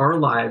much of our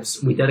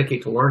lives we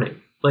dedicate to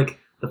learning. Like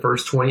the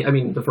first 20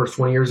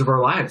 years of our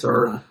lives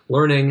are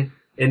learning,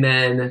 and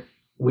then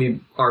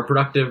we are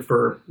productive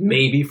for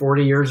maybe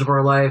 40 years of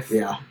our life.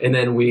 Yeah. And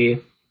then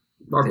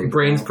our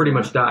brains pretty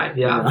much die.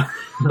 Yeah.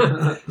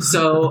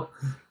 So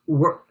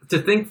to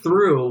think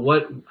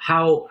through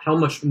how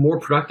much more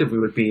productive we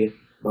would be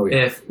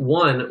if,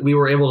 one, we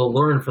were able to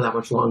learn for that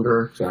much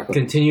longer,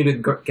 continue to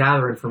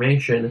gather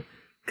information,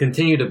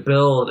 continue to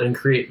build and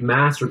create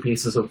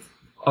masterpieces of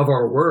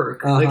our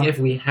work. Like if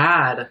we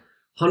had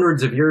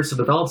hundreds of years to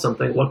develop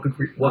something, what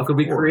could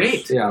we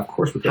create? Yeah, of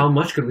course we could. How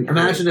much could we create?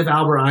 Imagine if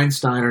Albert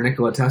Einstein or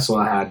Nikola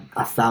Tesla had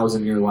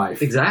 1,000-year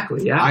life.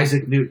 Exactly, yeah.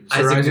 Isaac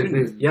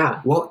Newton.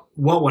 Yeah. What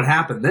would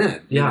happen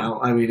then? Yeah.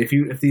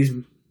 If these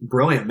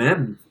brilliant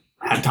men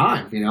had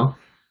time,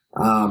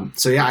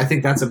 I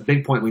think that's a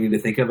big point we need to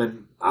think of.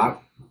 And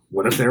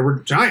what if there were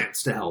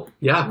giants to help?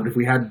 Yeah. What if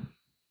we had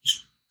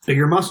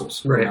bigger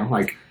muscles?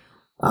 Right.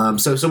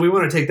 So we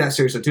want to take that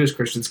seriously too as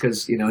Christians,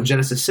 because in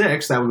Genesis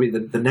 6 that would be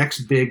the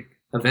next big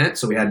event.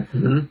 So we had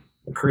the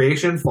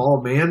creation, fall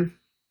of man,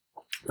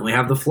 and we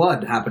have the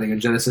flood happening in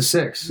Genesis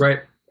 6.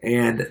 Right.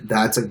 And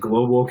that's a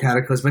global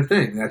cataclysmic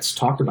thing that's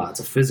talked about. It's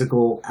a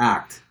physical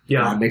act.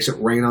 Yeah. God makes it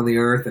rain on the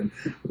earth, and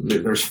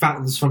there's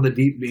fountains from the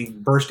deep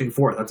bursting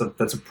forth.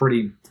 That's a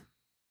pretty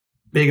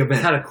big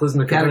event.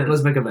 Cataclysmic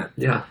event.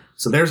 Yeah.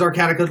 So there's our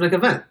cataclysmic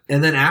event.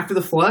 And then after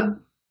the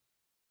flood,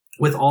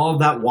 with all of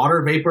that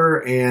water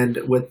vapor and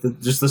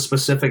with just the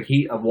specific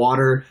heat of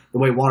water, the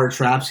way water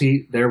traps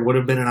heat, there would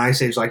have been an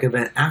ice age-like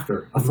event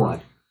after a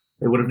flood.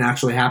 It would have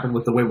naturally happened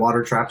with the way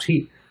water traps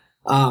heat,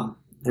 and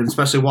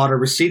especially water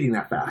receding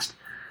that fast.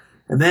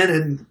 And then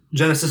in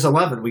Genesis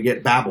 11, we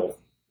get Babel.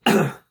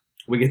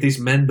 We get these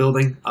men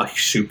building a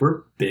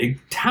super big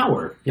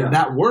tower. Yeah. And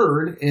that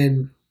word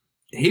in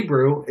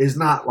Hebrew is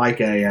not like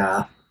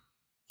a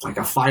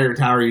fire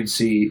tower you'd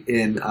see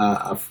in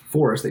a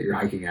forest that you're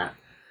hiking at.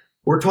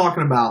 We're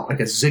talking about like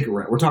a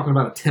ziggurat. We're talking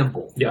about a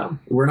temple. Yeah.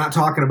 We're not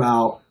talking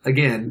about,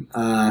 again,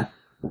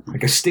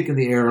 like a stick in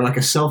the air or like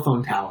a cell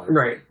phone tower.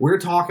 Right. We're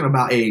talking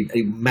about a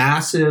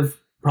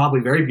massive,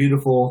 probably very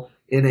beautiful,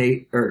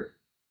 ornate. I'm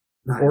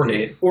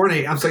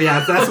sorry.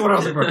 Yeah, that's what I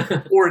was looking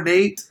for.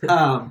 Ornate,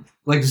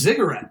 like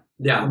ziggurat.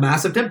 Yeah. A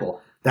massive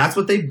temple. That's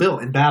what they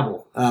built in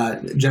Babel,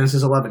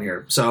 Genesis 11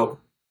 here. So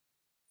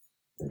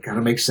It kind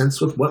of makes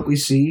sense with what we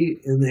see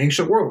in the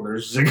ancient world.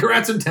 There's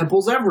ziggurats and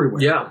temples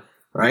everywhere. Yeah.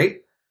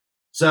 Right?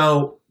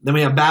 So then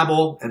we have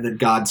Babel, and then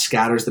God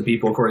scatters the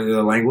people according to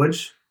their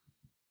language.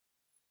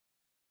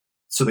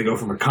 So they go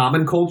from a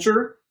common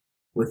culture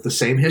with the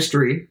same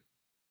history.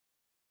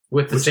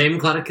 With the same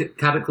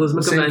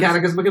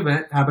cataclysmic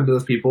event happened to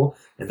those people.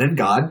 And then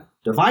God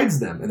divides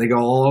them, and they go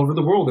all over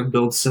the world and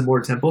build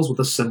similar temples with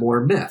a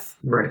similar myth.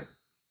 Right.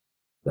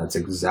 That's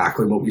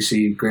exactly what we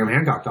see Graham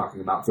Hancock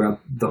talking about throughout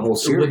the whole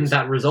series. Wouldn't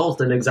that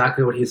result in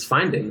exactly what he's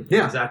finding?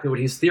 Yeah. Exactly what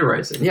he's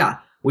theorizing. Yeah.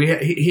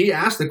 He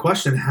asked the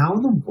question, how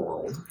in the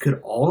world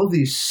could all of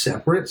these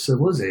separate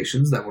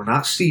civilizations that were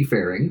not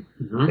seafaring,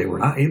 they were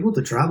not able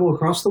to travel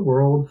across the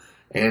world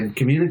and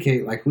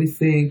communicate like we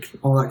think,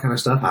 all that kind of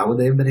stuff, how would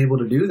they have been able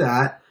to do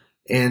that?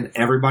 And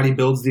everybody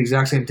builds the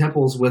exact same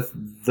temples with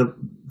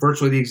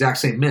virtually the exact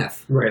same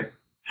myth. Right.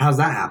 How's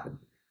that happen?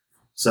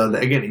 So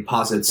again, he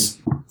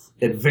posits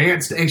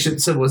advanced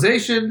ancient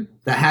civilization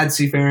that had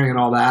seafaring and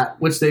all that,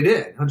 which they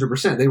did,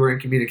 100%. They were in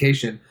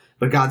communication,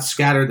 but God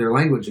scattered their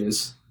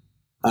languages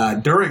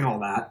during all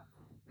that,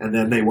 and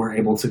then they weren't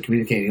able to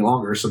communicate any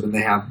longer. So then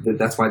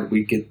that's why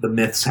we get the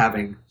myths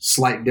having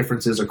slight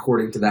differences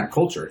according to that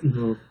culture.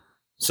 Mm-hmm.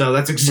 So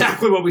that's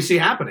exactly what we see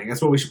happening.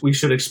 That's what we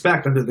should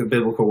expect under the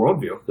biblical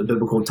worldview, the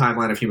biblical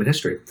timeline of human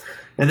history.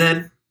 And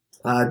then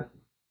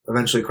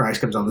eventually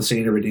Christ comes on the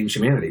scene and redeems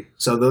humanity.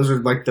 So those are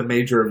like the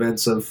major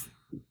events of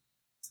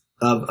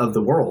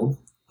the world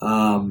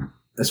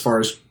as far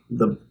as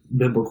the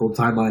biblical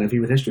timeline of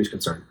human history is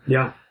concerned.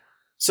 Yeah.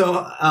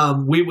 So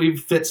we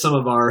fit some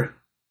of our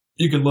 –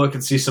 you can look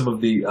and see some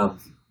of the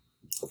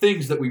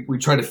things that we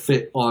try to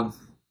fit on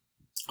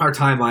our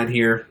timeline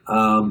here.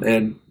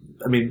 And,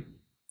 I mean,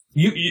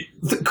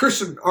 the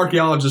Christian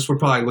archaeologists would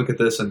probably look at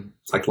this and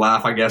like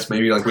laugh, I guess,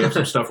 maybe like we have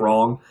some stuff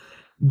wrong.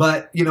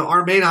 But,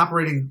 our main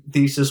operating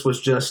thesis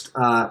was just,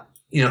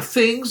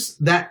 things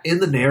that in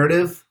the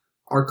narrative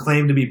are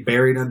claimed to be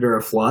buried under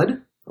a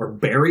flood or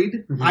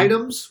buried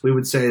items. We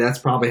would say that's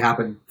probably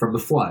happened from the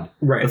flood.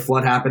 Right. The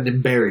flood happened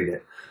and buried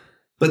it.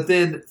 But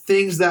then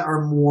things that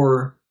are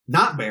more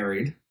not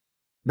buried,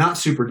 not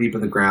super deep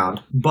in the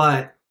ground,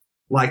 but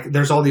like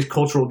there's all these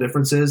cultural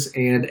differences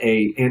and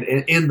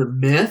the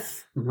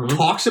myth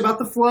talks about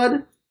the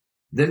flood,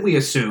 then we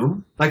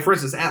assume, like for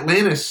instance,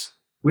 Atlantis,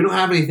 we don't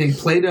have anything.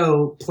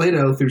 Plato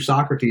through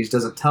Socrates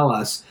doesn't tell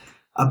us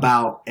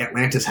about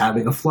Atlantis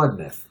having a flood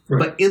myth. Right.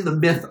 But in the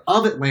myth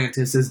of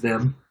Atlantis is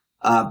them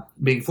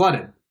being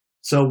flooded.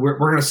 So we're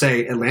going to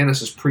say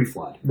Atlantis is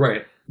pre-flood.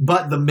 Right.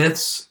 But the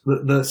myths,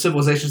 the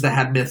civilizations that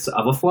had myths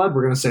of a flood,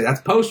 we're going to say that's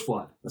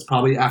post-flood. That's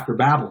probably after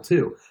Babel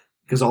too,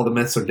 because all the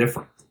myths are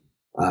different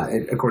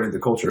according to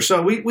the culture.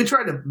 So we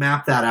tried to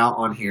map that out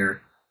on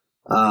here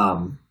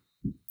to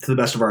the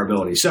best of our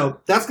ability. So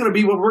that's going to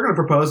be what we're going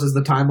to propose as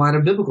the timeline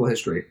of biblical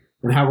history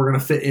and how we're going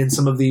to fit in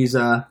some of these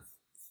sites.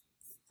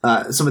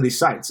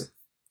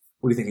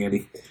 What do you think,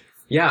 Andy?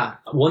 Yeah,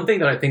 one thing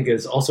that I think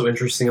is also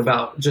interesting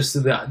about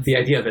just the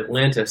idea of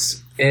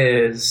Atlantis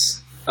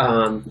is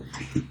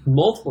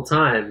multiple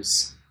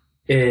times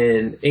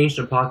in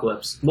Ancient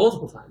Apocalypse,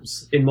 multiple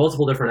times in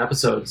multiple different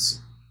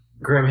episodes,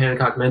 Graham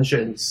Hancock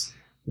mentions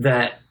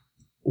that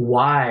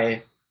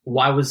why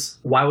was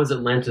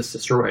Atlantis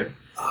destroyed?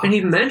 And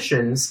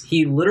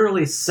he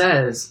literally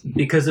says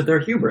because of their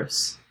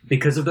hubris,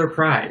 because of their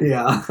pride.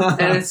 Yeah.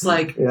 And it's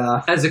like,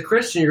 as a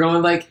Christian, you're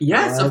going like,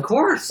 yes, of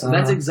course.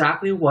 That's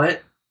exactly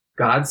what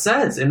God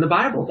says in the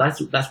Bible.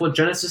 That's what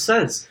Genesis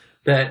says,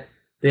 that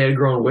they had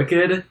grown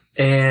wicked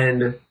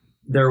and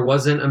there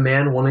wasn't a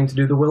man wanting to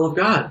do the will of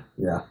God.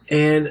 Yeah.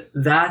 And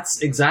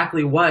that's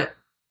exactly what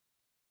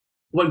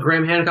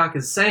Graham Hancock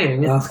is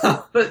saying.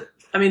 But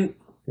I mean,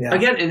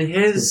 again, in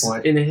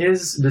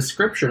his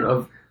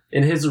description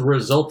in his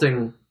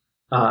resulting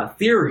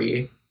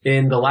theory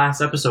in the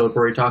last episode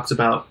where he talks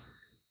about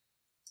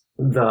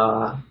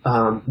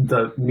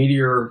the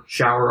meteor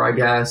shower, I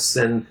guess,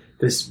 and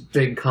this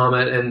big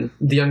comet and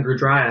the Younger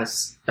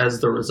Dryas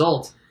as the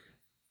result,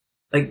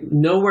 like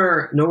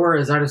nowhere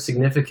is that a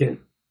significant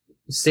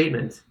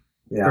statement.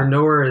 Yeah. Or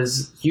nowhere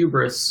is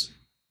hubris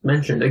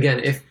mentioned. Again,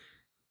 if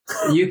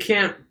you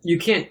can't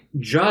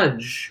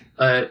judge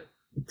a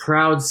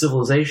proud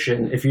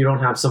civilization if you don't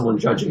have someone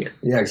judging it.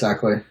 Yeah,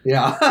 exactly.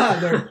 Yeah.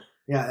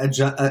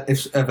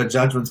 If a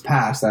judgment's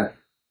passed, that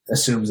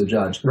assumes a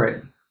judge.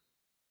 Right.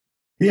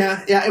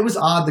 Yeah, it was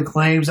odd, the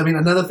claims. I mean,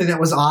 another thing that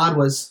was odd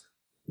was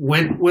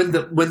when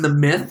the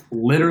myth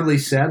literally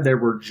said there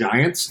were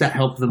giants that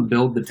helped them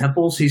build the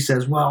temples, he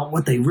says, well,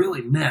 what they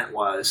really meant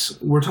was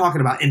we're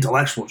talking about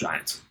intellectual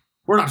giants.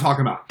 We're not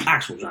talking about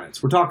actual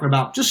giants. We're talking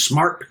about just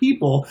smart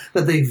people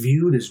that they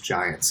viewed as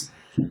giants.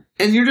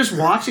 And you're just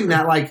watching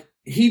that like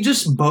he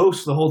just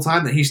boasts the whole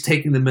time that he's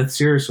taking the myth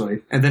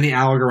seriously, and then he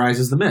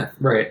allegorizes the myth.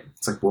 Right.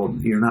 It's like, well,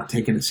 you're not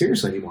taking it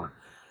seriously anymore.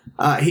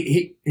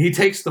 He he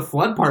takes the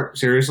flood part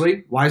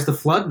seriously. Why is the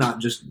flood not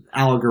just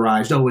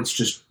allegorized? Oh, it's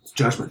just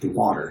judgment through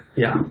water.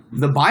 Yeah.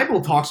 The Bible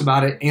talks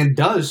about it and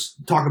does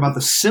talk about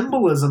the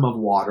symbolism of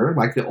water,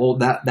 like the old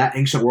that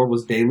ancient world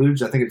was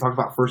deluged. I think it talked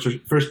about first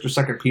or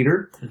second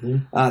Peter.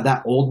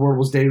 That old world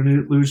was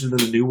deluged and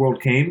then the new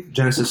world came.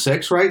 Genesis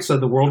 6, right? So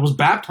the world was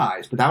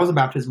baptized, but that was a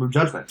baptism of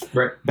judgment.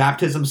 Right.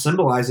 Baptism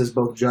symbolizes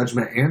both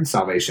judgment and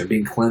salvation,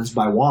 being cleansed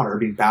by water,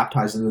 being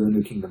baptized into the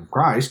new kingdom of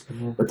Christ.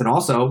 But then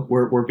also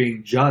we're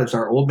being judged.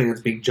 Our old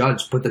man's being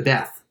judged, put to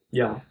death.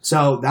 Yeah.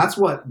 So that's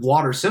what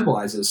water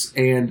symbolizes.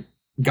 And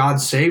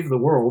God saved the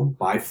world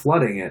by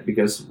flooding it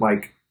because,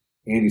 like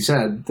Andy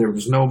said, there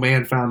was no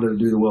man found to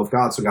do the will of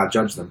God, so God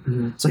judged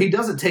them. So he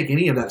doesn't take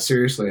any of that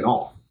seriously at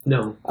all.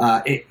 No.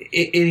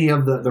 Any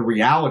of the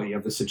reality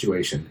of the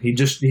situation. He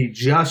just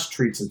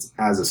treats it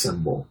as a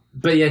symbol.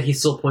 But yet he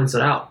still points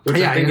it out, which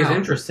I think is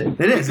interesting.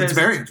 It is. It's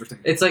very interesting.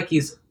 It's like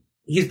he's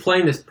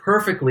playing this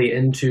perfectly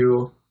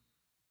into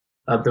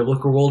a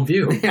biblical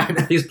worldview.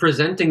 Yeah, he's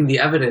presenting the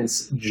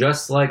evidence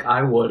just like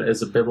I would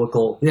as a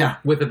biblical,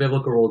 with a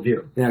biblical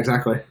worldview. Yeah,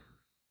 exactly.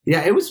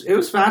 Yeah, it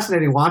was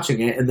fascinating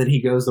watching it, and then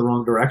he goes the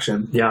wrong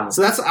direction. Yeah.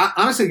 So that's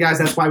honestly, guys,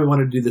 that's why we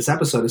wanted to do this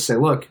episode, to say,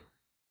 look,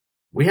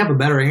 we have a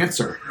better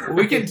answer.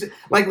 We can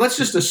let's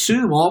just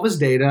assume all of his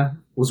data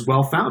was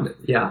well founded.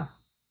 Yeah.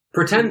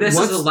 Pretend this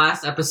is the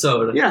last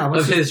episode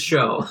of his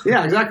show.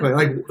 Yeah, exactly.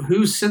 Like,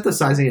 who's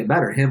synthesizing it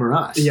better, him or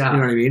us? Yeah. You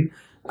know what I mean?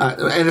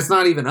 And it's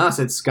not even us,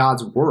 it's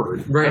God's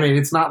word. Right. I mean,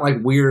 it's not like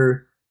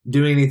we're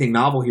doing anything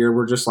novel here.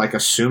 We're just like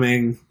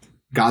assuming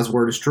God's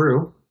word is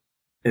true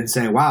and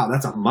saying, wow,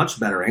 that's a much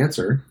better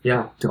answer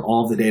to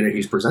all of the data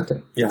he's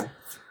presenting. Yeah.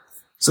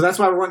 So that's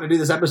why we're wanting to do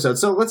this episode.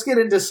 So let's get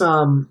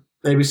into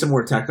maybe some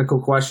more technical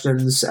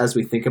questions as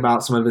we think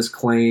about some of his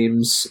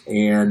claims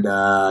and,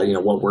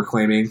 what we're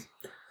claiming.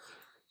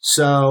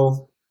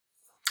 So,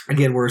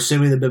 again, we're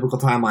assuming the biblical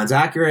timeline's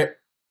accurate.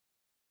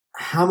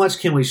 How much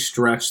can we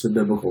stretch the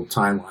biblical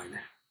timeline?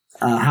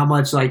 How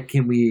much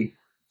can we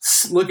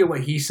look at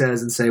what he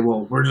says and say,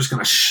 well, we're just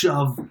going to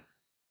shove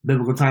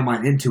biblical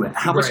timeline into it?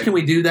 How much can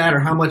we do that, or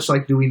how much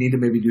do we need to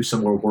maybe do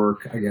some more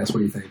work? I guess. What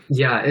do you think?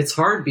 Yeah, it's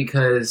hard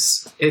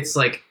because it's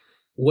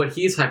what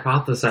he's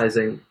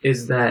hypothesizing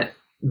is that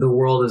the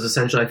world is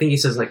essentially, I think he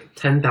says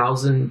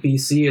 10,000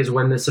 BC is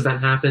when this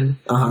event happened,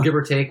 give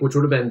or take, which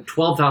would have been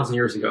 12,000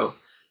 years ago.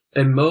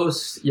 And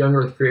most young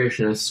Earth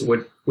creationists,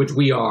 which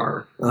we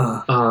are,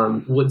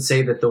 would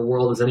say that the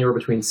world is anywhere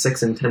between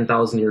 6,000 and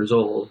 10,000 years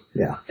old.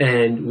 Yeah.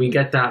 And we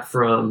get that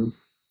from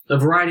a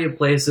variety of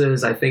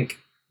places. I think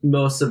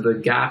most of the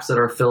gaps that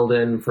are filled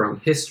in from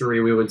history,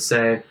 we would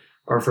say,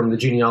 are from the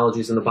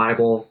genealogies in the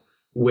Bible,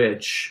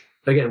 which,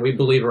 again, we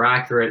believe are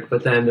accurate.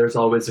 But then there's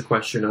always a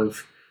question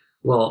of,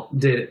 well,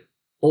 did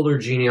older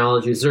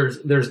genealogies,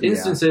 there's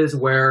instances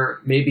where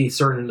maybe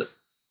certain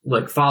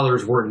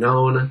fathers were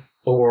known,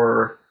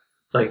 or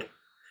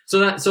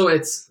so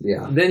it's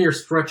then you're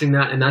stretching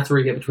that, and that's where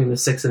you get between the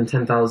 6,000 and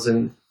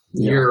 10,000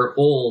 year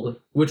old,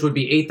 which would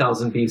be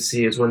 8,000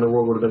 BC is when the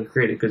world would have been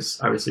created, because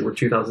obviously we're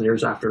 2,000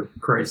 years after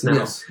Christ now.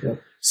 Yes.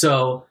 Yep.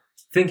 So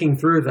thinking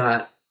through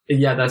that,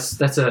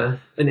 that's an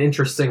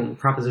interesting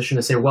proposition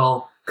to say,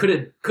 well, could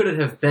it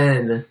have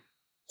been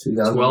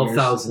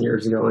 12,000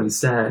 years ago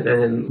instead?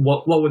 And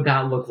what would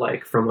that look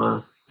like from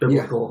a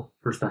biblical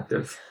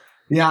perspective?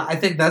 Yeah, I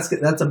think that's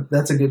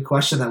a good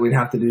question that we'd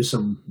have to do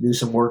some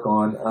work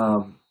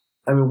on.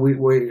 I mean,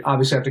 we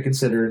obviously have to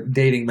consider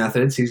dating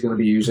methods. He's going to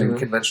be using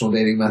conventional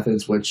dating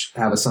methods, which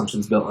have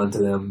assumptions built into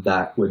them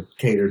that would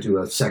cater to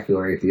a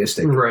secular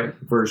atheistic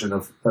version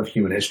of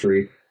human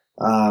history.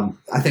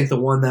 I think the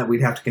one that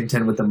we'd have to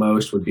contend with the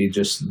most would be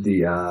just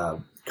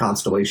the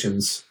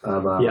constellations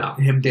of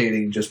him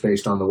dating just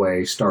based on the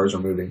way stars are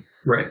moving.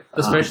 Right,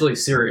 especially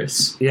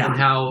Sirius. Yeah. And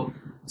how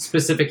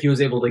specific he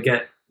was able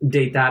to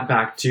date that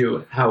back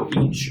to how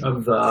each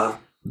of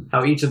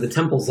the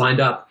temples lined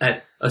up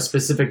at a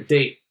specific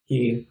date.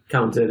 He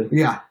counted,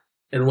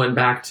 and went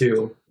back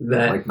to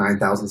that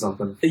 9,000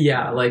 something.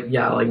 Yeah,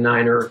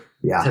 9 or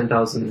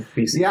 10,000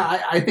 BC.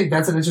 Yeah, I think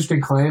that's an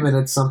interesting claim, and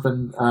it's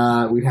something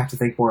we'd have to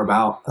think more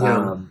about.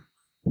 Yeah.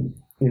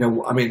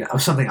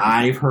 Something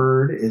I've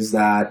heard is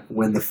that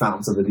when the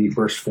fountains of the deep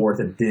burst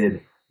forth, it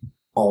did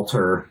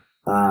alter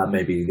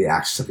maybe the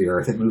axis of the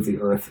Earth. It moved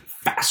the Earth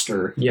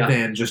faster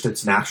than just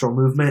its natural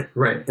movement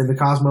in the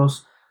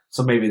cosmos.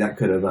 So maybe that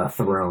could have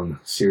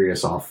thrown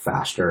Sirius off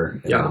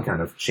faster and then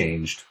kind of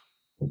changed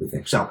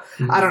everything. So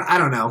I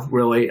don't know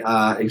really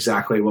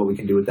exactly what we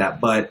can do with that,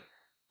 but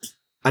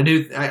I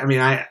do.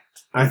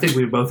 I think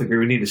we both agree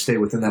we need to stay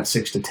within that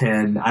 6 to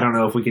 10. I don't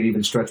know if we could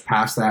even stretch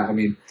past that. I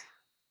mean,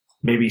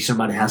 maybe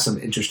somebody has some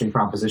interesting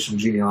proposition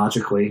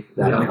genealogically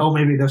that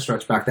maybe it does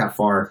stretch back that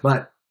far,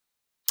 but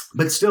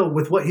still,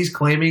 with what he's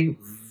claiming,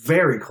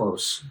 very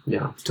close.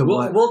 Yeah, to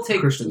we'll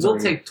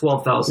take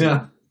 12,000.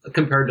 Yeah.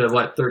 Compared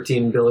to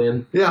 13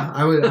 billion. Yeah,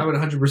 I would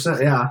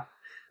 100%. Yeah,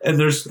 and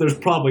there's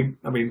probably,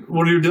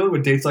 when you're dealing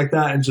with dates like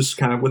that and just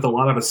kind of with a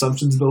lot of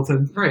assumptions built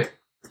in, right?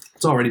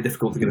 It's already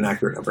difficult to get an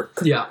accurate number.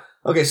 Yeah.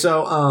 Okay,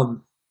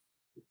 so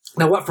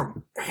Now, what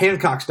from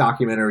Hancock's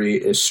documentary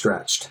is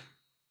stretched.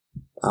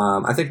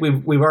 I think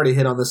we've already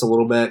hit on this a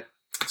little bit.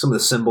 Some of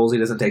the symbols he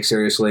doesn't take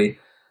seriously.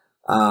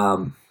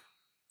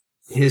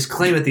 His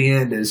claim at the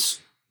end is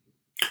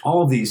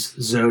all of these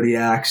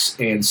zodiacs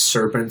and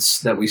serpents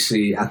that we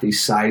see at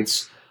these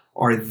sites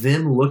are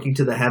them looking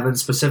to the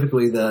heavens,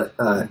 specifically the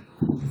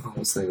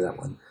what's the name of that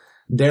one?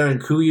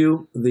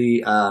 Derinkuyu,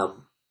 the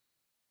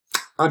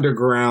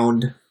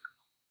underground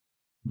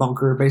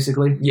bunker,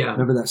 basically. Yeah.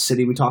 Remember that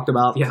city we talked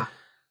about? Yeah.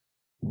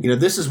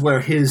 This is where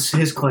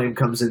his claim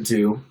comes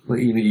into.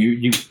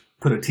 You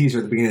put a teaser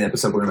at the beginning of the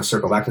episode. We're going to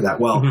circle back to that.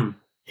 Well,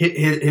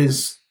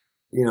 his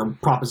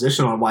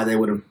proposition on why they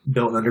would have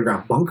built an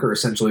underground bunker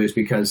essentially is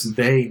because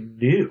they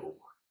knew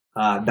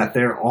that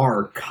there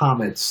are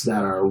comets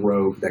that are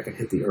rogue that can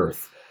hit the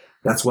Earth.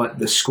 That's what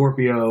the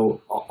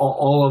Scorpio,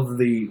 all of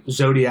the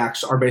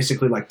zodiacs are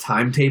basically like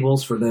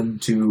timetables for them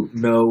to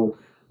know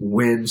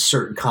when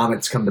certain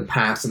comets come to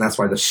pass. And that's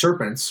why the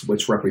serpents,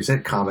 which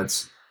represent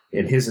comets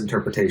in his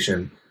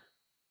interpretation,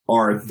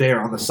 are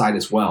there on the side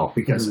as well.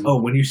 Because,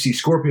 when you see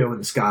Scorpio in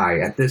the sky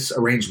at this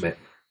arrangement,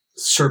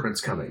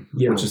 serpent's coming,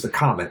 which is the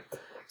comet.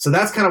 So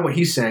that's kind of what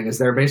he's saying, is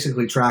they're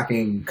basically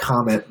tracking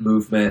comet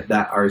movement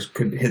that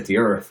could hit the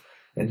Earth.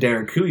 And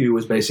Derinkuyu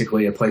was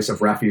basically a place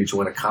of refuge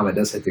when a comet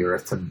does hit the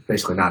Earth to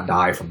basically not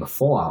die from the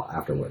fallout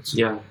afterwards.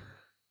 Yeah.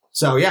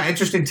 So,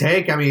 interesting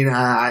take. I mean,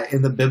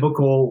 in the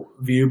biblical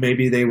view,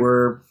 maybe they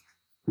were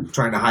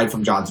trying to hide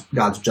from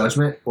God's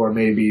judgment, or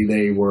maybe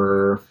they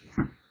were,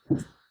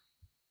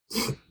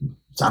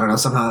 I don't know,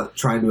 somehow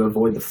trying to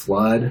avoid the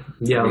flood.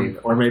 Yeah.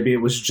 Or maybe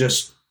it was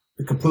just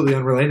completely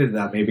unrelated to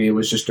that. Maybe it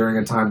was just during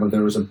a time when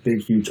there was a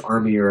big, huge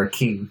army or a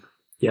king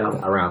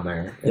around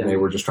there, and they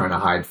were just trying to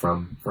hide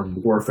from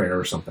warfare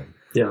or something.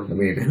 Yeah. I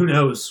mean, who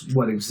knows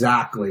what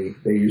exactly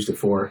they used it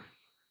for.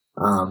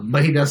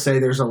 But he does say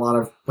there's a lot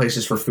of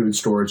places for food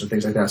storage and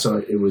things like that. So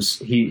it was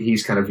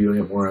he's kind of viewing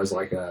it more as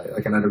like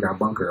an underground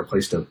bunker, a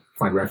place to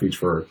find refuge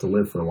to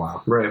live for a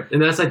while. Right.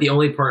 And that's like the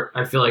only part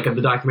I feel like of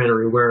the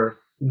documentary where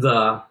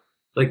the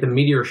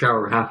meteor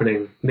shower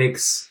happening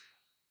makes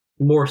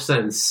more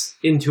sense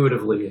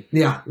intuitively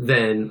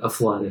than a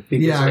flood.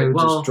 Because it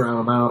would just drown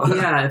them out.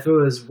 If it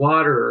was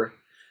water.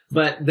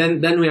 But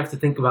then we have to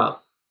think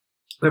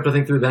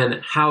through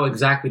then how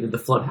exactly did the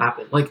flood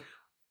happen? Like,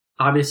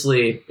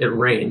 obviously it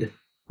rained.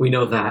 We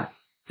know that.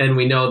 And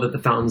we know that the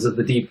fountains of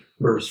the deep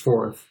burst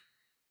forth.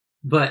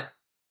 But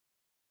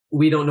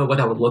we don't know what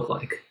that would look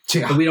like.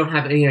 Yeah. We don't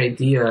have any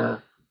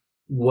idea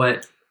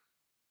what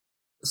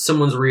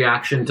someone's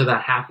reaction to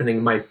that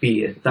happening might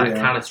be, that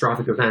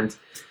catastrophic event.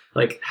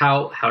 Like,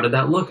 how did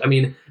that look? I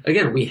mean,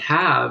 again, we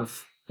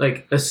have,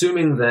 like,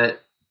 assuming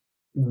that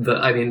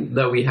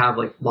that we have,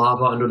 like,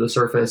 lava under the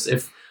surface.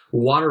 If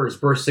water is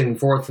bursting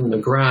forth from the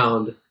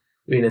ground,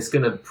 I mean, it's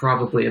going to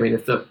probably, if you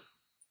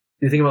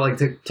think about, like,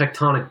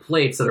 tectonic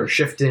plates that are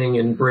shifting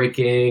and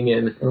breaking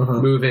and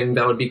moving,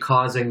 that would be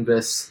causing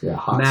this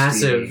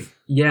massive,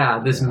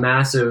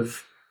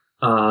 massive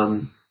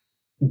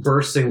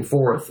bursting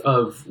forth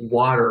of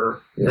water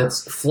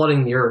that's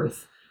flooding the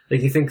Earth.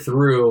 Like, you think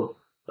through,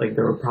 like,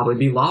 there would probably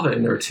be lava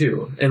in there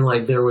too. And,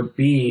 like, there would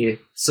be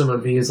some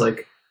of these,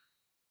 like,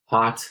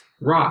 hot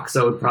rocks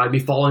that would probably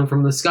be falling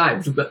from the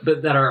sky, but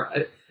that are,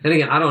 and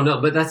again, I don't know,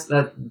 but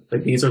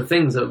like, these are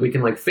things that we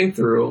can, like, think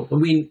through.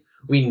 We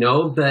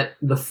know that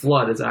the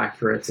flood is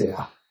accurate.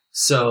 Yeah.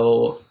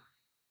 So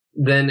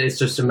then it's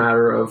just a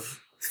matter of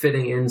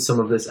fitting in some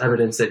of this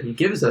evidence that he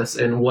gives us,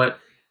 and what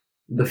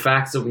the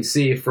facts that we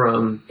see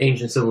from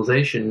ancient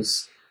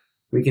civilizations,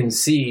 we can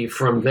see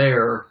from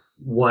there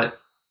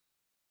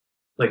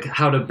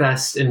how to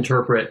best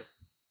interpret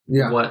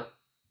what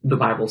the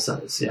Bible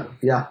says.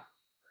 Yeah.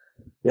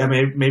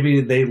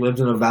 Maybe they lived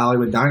in a valley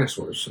with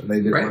dinosaurs and they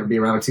didn't want to be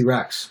around a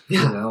T-Rex.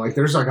 Yeah.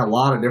 There's like a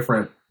lot of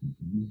different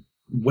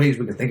ways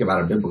we can think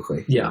about it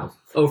biblically. Yeah.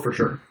 Oh, for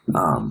sure.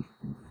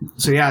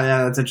 So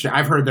that's interesting.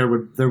 I've heard there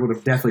would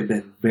have definitely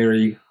been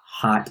very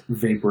hot,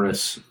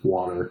 vaporous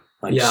water,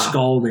 like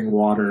scalding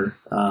water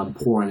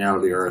pouring out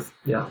of the earth.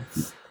 Yeah.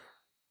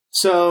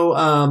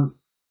 So,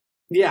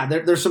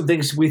 there's some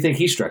things we think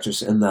he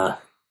stretches in the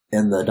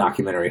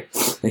documentary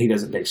that he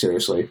doesn't take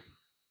seriously.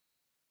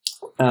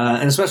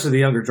 And especially the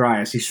Younger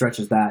Dryas, he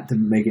stretches that to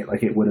make it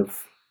like it would have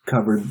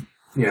covered,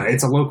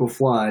 it's a local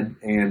flood,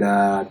 and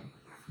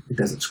it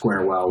doesn't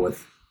square well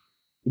with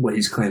what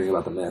he's claiming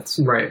about the myths.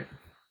 Right.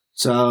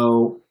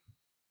 So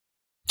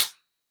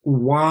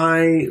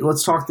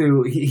let's talk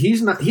through,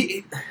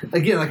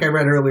 again, like I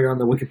read earlier on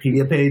the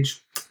Wikipedia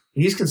page,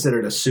 he's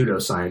considered a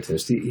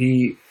pseudoscientist.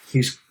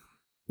 He's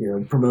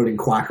promoting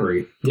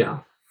quackery. Yeah.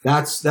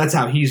 That's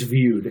how he's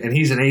viewed, and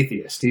he's an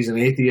atheist. He's an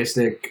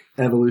atheistic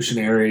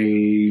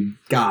evolutionary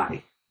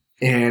guy,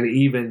 and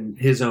even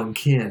his own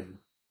kin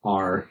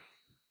are,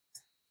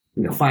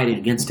 fighting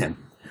against him.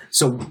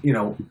 So,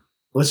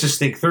 let's just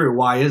think through,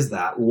 why is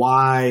that?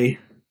 Why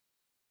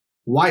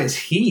is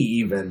he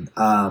even,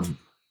 I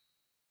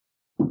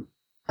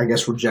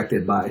guess,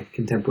 rejected by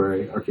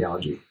contemporary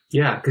archaeology?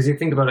 Yeah, because you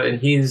think about it, and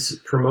he's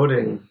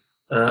promoting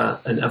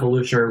an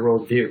evolutionary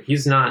worldview.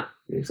 He's not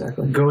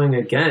going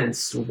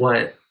against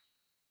what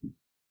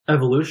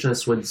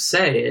evolutionists would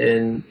say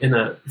in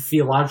a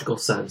theological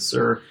sense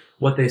or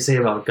what they say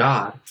about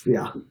God.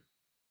 Yeah.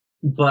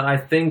 But I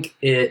think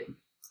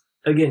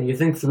again, you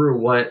think through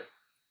what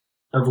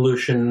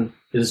evolution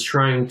is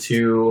trying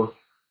to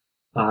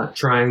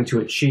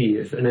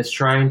achieve, and it's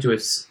trying to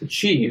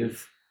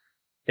achieve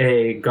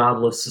a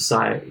godless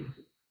society.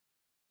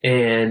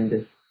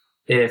 And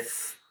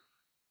if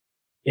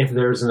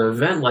there's an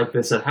event like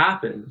this that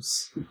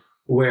happens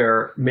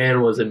where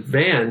man was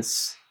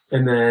advanced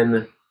and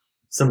then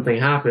something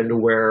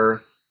happened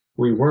where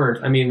we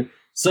weren't, I mean,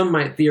 some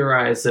might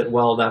theorize that,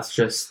 well, that's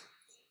just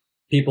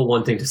people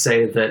wanting to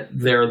say that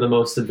they're the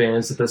most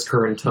advanced at this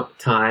current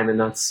time, and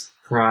that's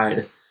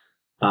pride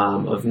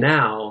of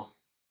now.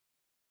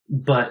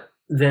 But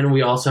then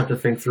we also have to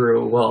think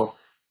through, well,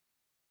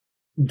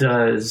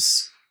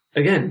 does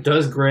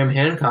Graham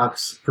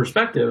Hancock's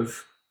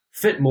perspective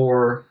fit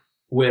more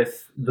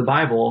with the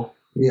Bible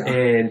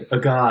and a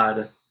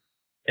God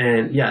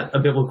and a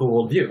biblical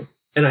worldview?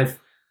 And I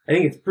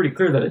think it's pretty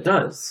clear that it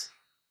does,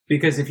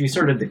 because if you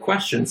started to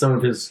question some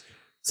of his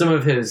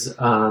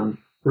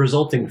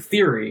resulting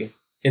theory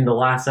in the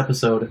last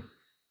episode,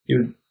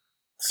 you'd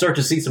start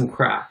to see some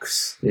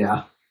cracks.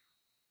 Yeah.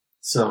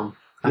 So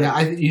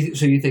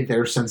so you think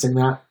they're sensing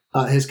that?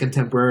 His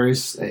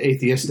contemporaries,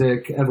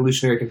 atheistic,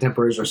 evolutionary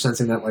contemporaries, are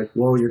sensing that, like,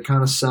 whoa, you're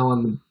kind of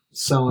selling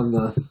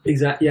the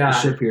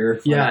ship here.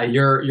 Yeah,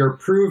 you're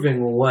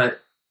proving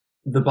what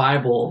the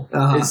Bible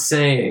is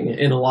saying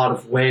in a lot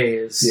of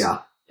ways. Yeah,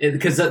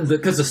 because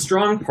the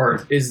strong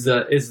part is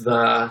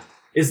the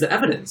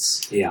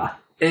evidence. Yeah,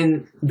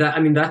 and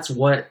that's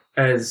what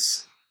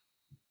as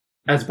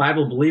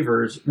Bible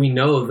believers we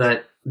know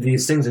that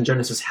these things in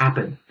Genesis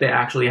happen. They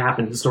actually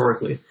happened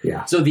historically.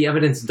 Yeah. So the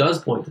evidence does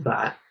point to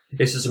that.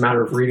 It's just a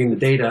matter of reading the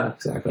data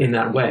in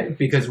that way,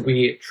 because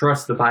we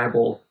trust the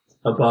Bible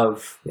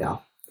above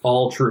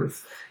all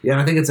truth. Yeah,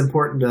 and I think it's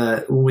important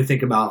when we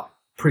think about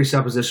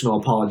presuppositional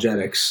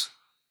apologetics.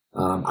 I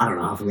don't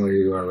know how familiar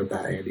you are with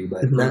that, Andy,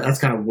 but that's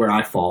kind of where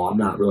I fall. I'm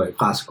not really a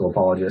classical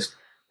apologist.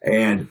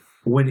 And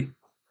when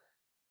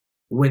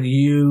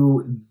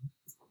you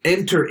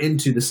enter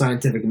into the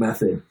scientific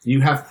method,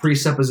 you have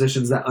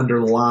presuppositions that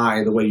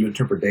underlie the way you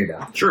interpret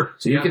data. Sure.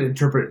 So you can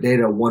interpret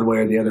data one way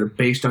or the other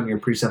based on your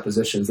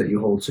presuppositions that you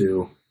hold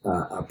to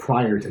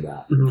prior to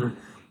that.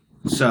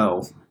 Mm-hmm.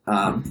 So,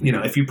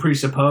 if you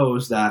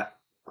presuppose that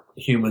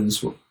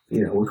humans,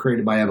 were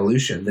created by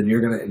evolution, then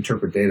you're going to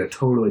interpret data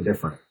totally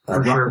different.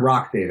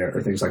 Rock data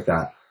or things like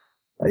that.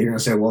 You're going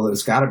to say, well,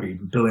 it's got to be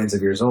billions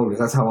of years old,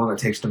 because that's how long it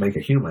takes to make a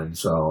human.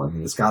 So,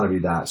 it's got to be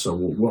that. So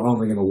we're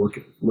only going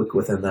to look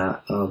within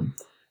that.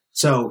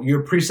 So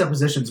your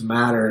presuppositions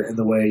matter in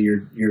the way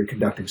you're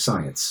conducting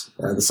science.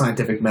 The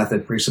scientific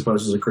method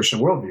presupposes a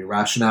Christian worldview,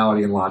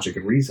 rationality and logic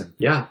and reason.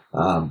 Yeah.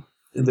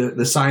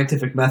 The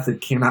scientific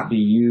method cannot be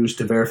used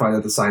to verify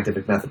that the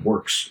scientific method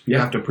works. You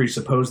have to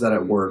presuppose that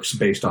it works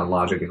based on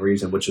logic and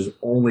reason, which is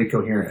only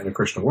coherent in a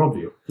Christian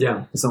worldview.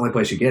 Yeah. It's the only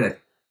place you get it.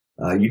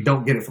 You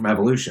don't get it from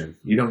evolution.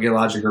 You don't get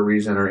logic or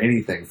reason or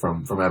anything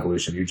from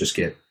evolution. You just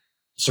get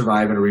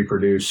survive and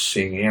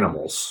reproducing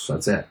animals.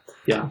 That's it.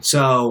 Yeah.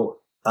 So,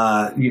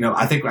 I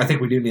think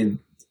we do need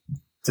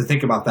to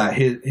think about that.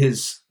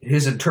 His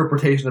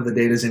interpretation of the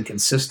data is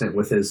inconsistent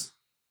with his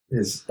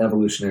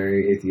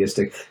evolutionary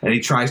atheistic, and he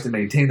tries to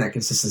maintain that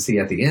consistency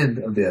at the end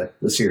of the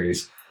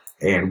series.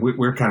 And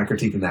we're kind of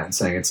critiquing that and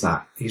saying it's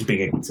not. He's being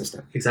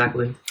inconsistent.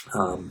 Exactly.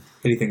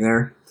 Anything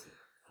there?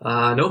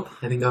 Nope.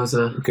 I think that was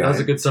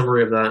a good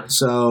summary of that.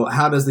 So,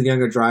 how does the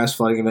Younger Dryas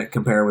flooding event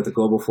compare with the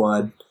global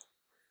flood?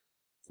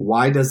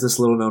 Why does this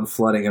little-known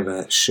flooding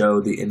event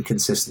show the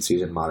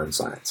inconsistencies in modern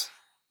science?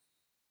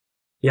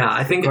 Yeah,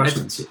 I think I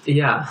think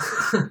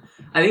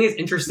it's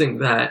interesting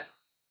that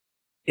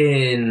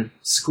in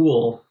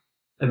school,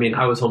 I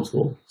was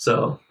homeschooled,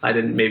 so I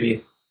didn't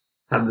maybe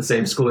have the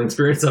same schooling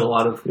experience that a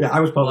lot of I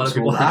was public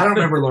school. I don't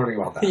remember learning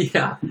about that.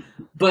 Yeah,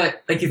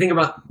 but you think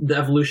about the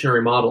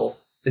evolutionary model,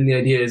 and the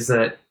idea is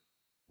that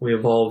we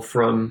evolved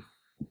from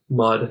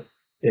mud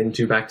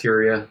into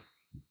bacteria,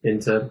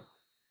 into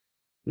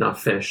not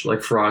fish,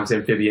 like frogs,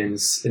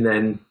 amphibians, and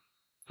then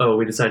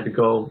we decided to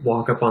go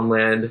walk up on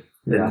land.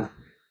 Yeah,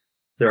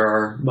 there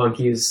are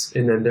monkeys,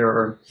 and then there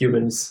are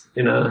humans.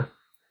 In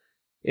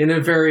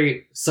a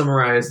very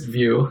summarized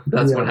view,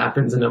 that's what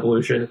happens in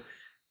evolution.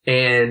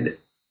 And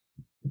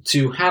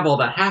to have all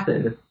that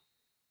happen,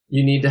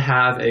 you need to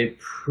have a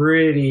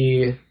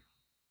pretty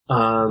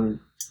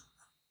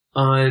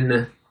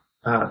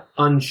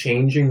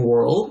unchanging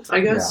world, I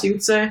guess you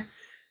could say.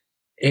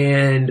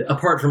 And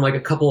apart from a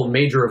couple of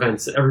major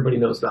events that everybody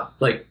knows about,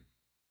 like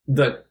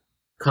the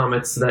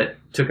comets that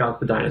took out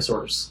the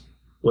dinosaurs.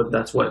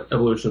 That's what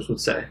evolutionists would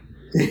say.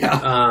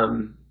 Yeah.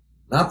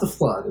 Not the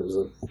flood. It was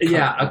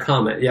a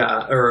comet.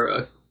 Yeah,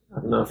 or I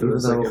don't know if it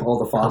was all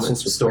the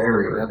fossils were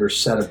buried under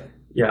sediment.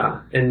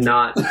 Yeah, and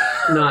not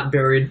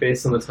buried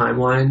based on the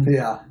timeline.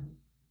 Yeah.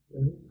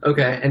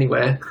 Okay.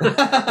 Anyway,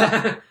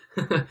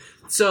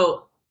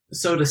 so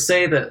So to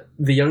say that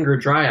the Younger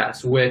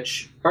Dryas,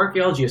 which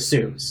archaeology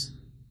assumes,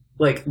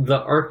 like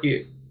the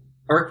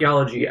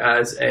archaeology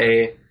as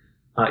a,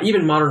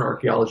 even modern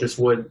archaeologists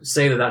would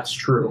say that that's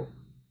true.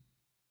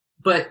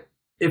 But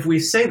if we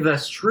say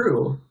that's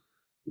true,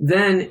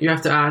 then you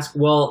have to ask,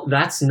 well,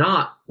 that's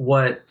not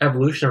what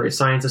evolutionary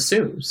science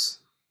assumes.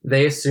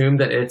 They assume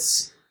that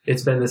it's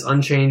been this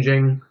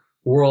unchanging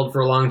world for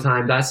a long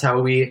time. That's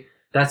how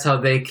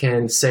they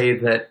can say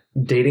that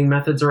dating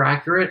methods are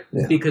accurate,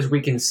 because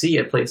we can see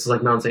at places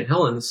like Mount St.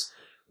 Helens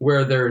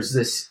where there's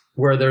this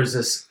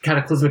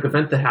cataclysmic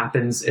event that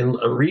happens in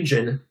a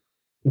region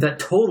that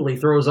totally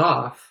throws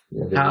off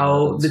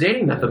how the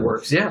dating method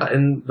works. Yeah,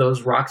 and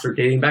those rocks are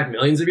dating back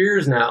millions of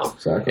years now.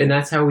 Exactly. And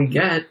that's how we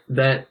get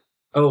that,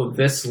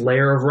 this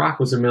layer of rock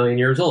was 1 million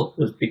years old,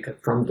 was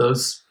from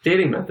those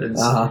dating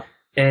methods. Uh-huh.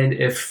 And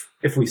if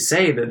we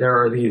say that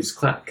there are these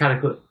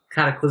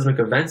cataclysmic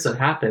events that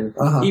happen,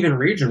 even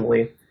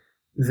regionally,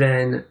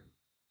 then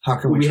how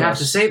can we have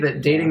to say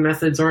that dating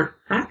methods aren't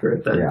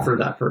accurate for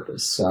that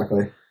purpose.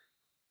 Exactly.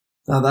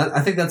 Now I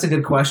think that's a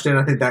good question.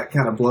 I think that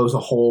kind of blows a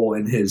hole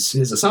in his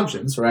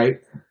assumptions,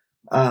 right?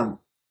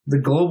 The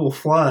global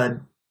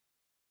flood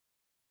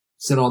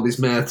sent all these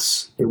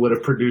myths. It would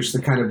have produced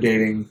the kind of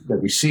dating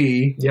that we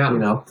see,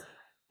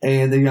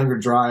 and the Younger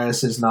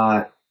Dryas is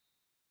not,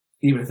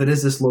 even if it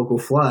is this local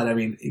flood, I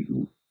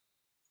mean,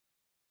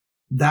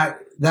 that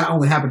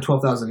only happened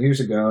 12,000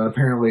 years ago, and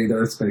apparently the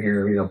Earth's been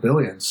here,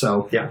 billions.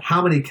 So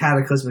how many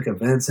cataclysmic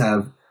events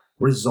have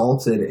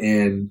resulted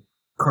in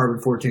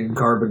carbon-14,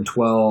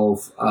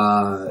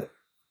 carbon-12,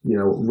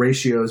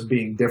 ratios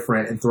being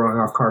different and throwing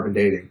off carbon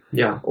dating?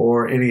 Yeah.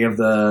 Or any of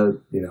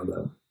the,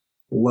 the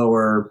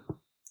lower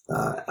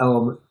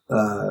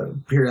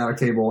periodic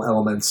table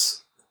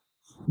elements,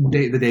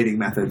 the dating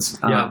methods.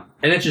 And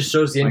it just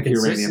shows the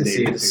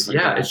inconsistencies.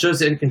 It shows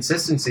the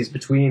inconsistencies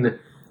between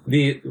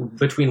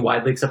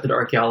widely accepted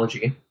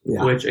archaeology,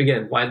 which,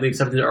 again, widely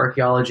accepted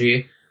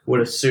archaeology would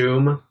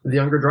assume the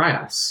Younger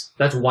Dryas.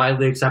 That's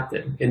widely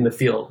accepted in the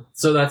field.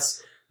 So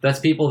that's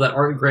people that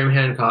aren't Graham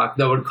Hancock,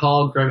 that would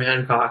call Graham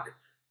Hancock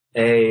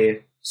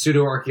a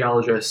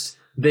pseudo-archaeologist.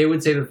 They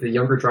would say that the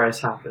Younger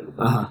Dryas happened.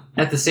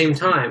 At the same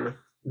time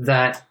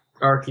that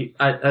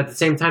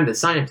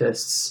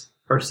scientists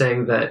are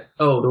saying that,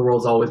 the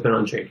world's always been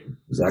unchanging.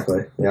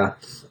 Exactly. Yeah.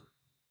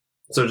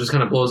 So it just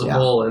kind of blows a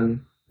hole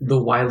in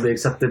the widely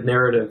accepted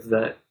narrative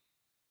that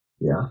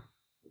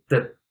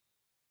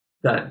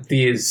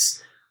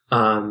these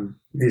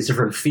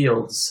different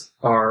fields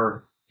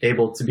are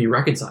able to be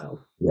reconciled.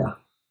 Yeah.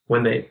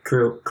 When they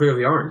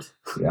clearly aren't.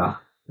 Yeah,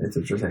 it's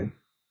interesting.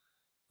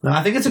 No,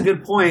 I think it's a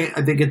good point.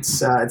 I think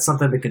it's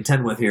something to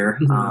contend with here.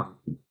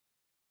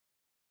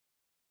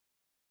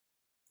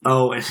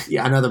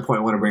 Another point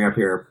I want to bring up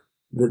here.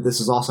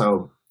 This is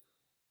also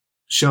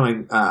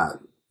showing the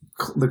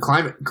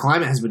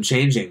climate has been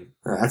changing.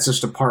 That's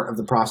just a part of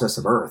the process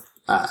of Earth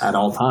at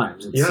all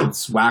times.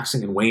 It's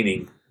waxing and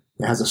waning.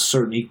 It has a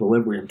certain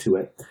equilibrium to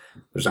it.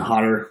 There's a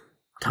hotter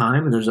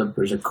time and there's a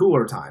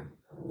cooler time.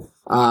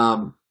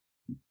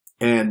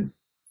 And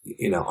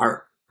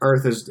our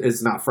Earth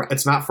is not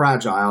it's not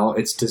fragile.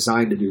 It's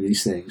designed to do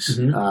these things.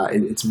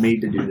 It's made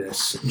to do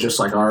this, just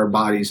like our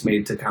body's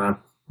made to kind of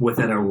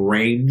within a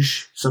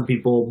range. Some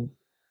people,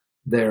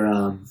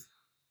 their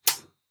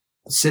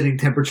sitting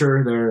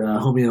temperature, their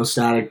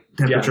homeostatic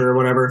temperature or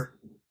whatever,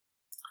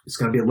 it's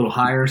going to be a little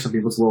higher. Some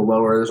people it's a little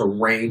lower. There's a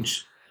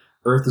range.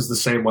 Earth is the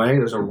same way.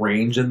 There's a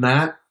range in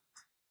that.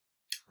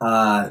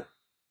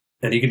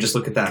 And you can just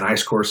look at that in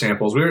ice core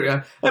samples.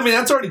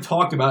 That's already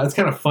talked about. It's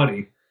kind of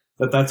funny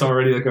that that's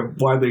already like a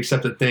widely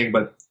accepted thing,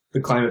 but the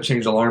climate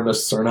change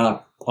alarmists are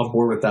not on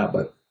board with that.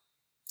 But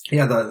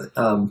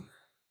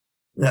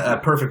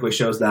that perfectly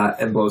shows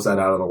that and blows that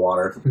out of the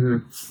water.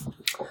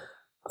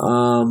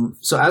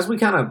 So as we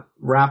kind of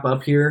wrap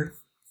up here,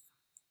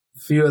 a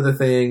few other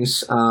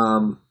things. We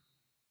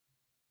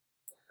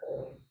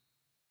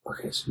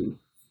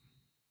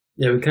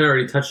kind of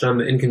already touched on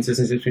the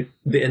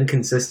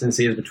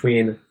inconsistencies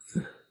between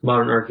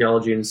modern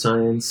archaeology and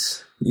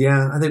science.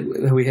 Yeah, I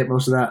think we hit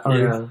most of that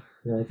already.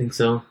 Yeah, I think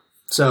so.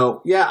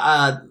 So,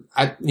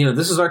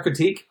 this is our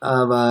critique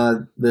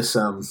of this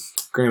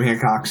Graham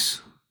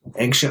Hancock's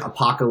Ancient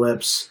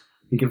Apocalypse.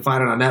 You can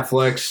find it on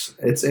Netflix.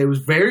 It was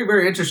very,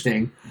 very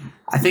interesting.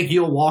 I think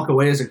you'll walk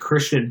away as a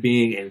Christian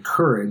being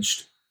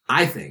encouraged,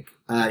 I think.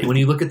 When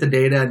you look at the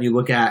data and you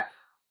look at,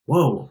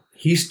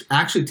 he's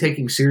actually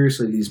taking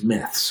seriously these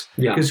myths.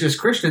 Yeah. Because as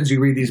Christians,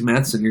 you read these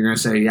myths and you're going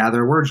to say,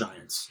 there were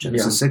giants.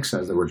 Genesis 6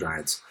 says there were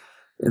giants.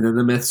 And then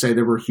the myths say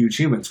there were huge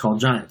humans called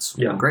giants.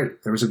 Yeah.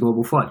 Great. There was a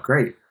global flood.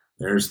 Great.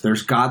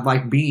 There's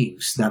godlike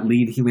beings that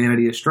lead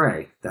humanity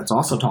astray. That's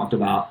also talked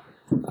about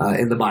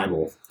in the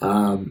Bible.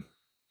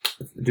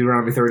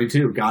 Deuteronomy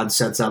 32, God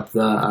sets up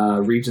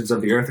the regions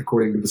of the earth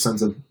according to the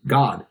sons of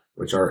God,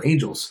 which are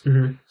angels.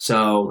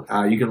 So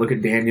you can look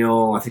at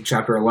Daniel, I think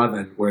chapter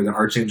 11, where the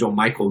archangel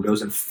Michael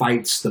goes and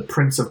fights the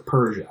prince of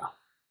Persia.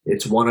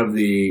 It's one of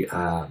the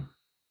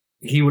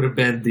he would have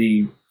been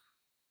the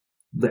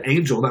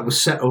angel that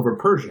was set over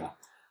Persia.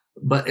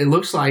 But it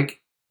looks like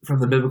from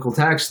the biblical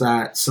text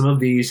that some of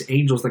these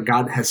angels that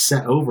God has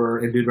set over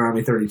in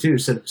Deuteronomy 32,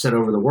 set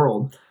over the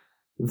world,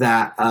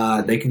 that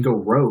they can go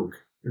rogue,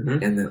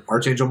 and the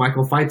Archangel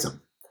Michael fights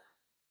them.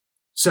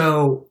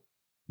 So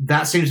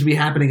that seems to be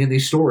happening in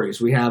these stories.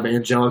 We have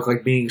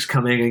angelic beings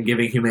coming and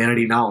giving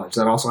humanity knowledge.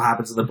 That also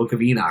happens in the Book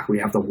of Enoch. We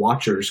have the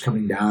Watchers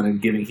coming down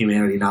and giving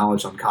humanity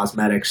knowledge on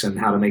cosmetics and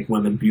how to make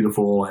women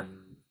beautiful and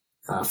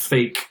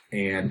fake,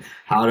 and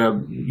how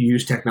to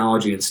use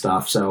technology and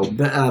stuff. So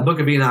the Book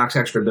of Enoch's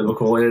extra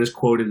biblical. It is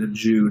quoted in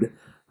Jude,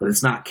 but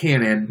it's not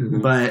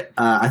canon. But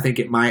I think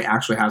it might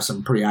actually have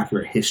some pretty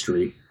accurate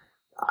history.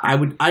 I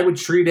would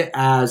treat it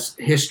as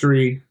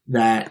history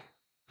that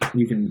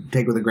you can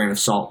take with a grain of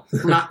salt.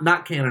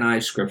 Not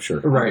canonized scripture,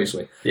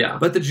 obviously. Yeah.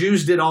 But the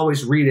Jews did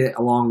always read it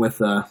along with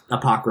the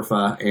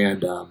Apocrypha,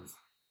 and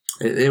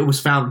it was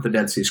found with the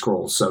Dead Sea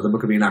Scrolls. So the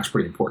Book of Enoch's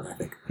pretty important, I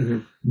think.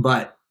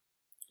 But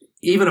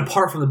even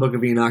apart from the Book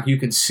of Enoch, you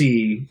can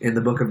see in the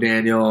Book of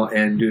Daniel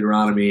and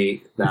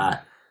Deuteronomy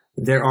that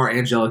there are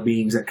angelic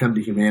beings that come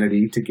to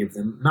humanity to give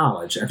them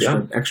knowledge,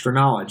 extra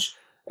knowledge.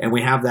 And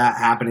we have that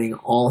happening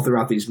all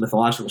throughout these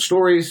mythological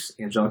stories,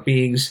 angelic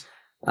beings,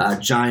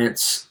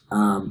 giants,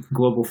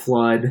 global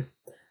flood,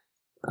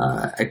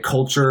 a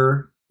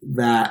culture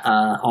that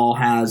all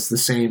has the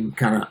same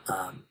kind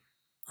of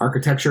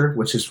architecture,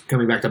 which is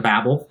coming back to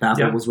Babel.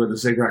 Babel was where the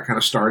ziggurat kind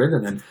of started,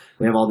 and then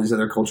we have all these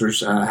other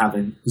cultures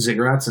having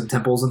ziggurats and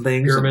temples and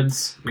things,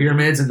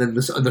 pyramids, and then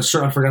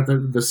I forgot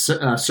the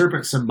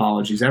serpent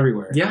symbologies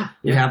everywhere.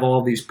 You have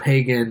all these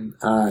pagan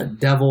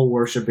devil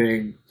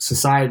worshipping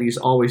societies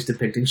always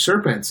depicting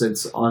serpents.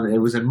 It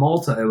was in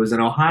Malta, it was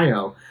in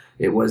Ohio,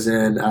 it was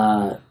in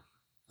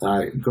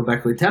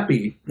Göbekli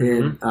Tepe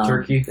in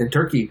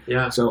Turkey.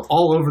 So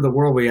all over the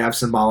world we have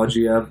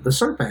symbology of the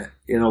serpent.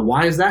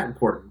 Why is that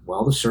important?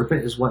 Well, the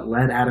serpent is what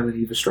led Adam and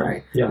Eve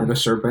astray. And the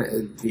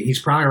serpent,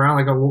 he's prowling around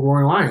like a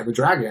roaring lion, the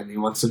dragon. He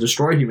wants to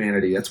destroy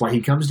humanity. That's why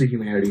he comes to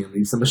humanity and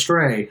leads them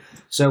astray.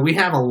 So we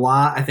have a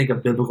lot, I think,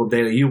 of biblical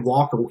data. You'll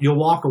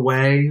walk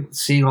away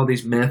seeing all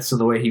these myths and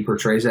the way he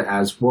portrays it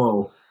as,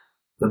 whoa,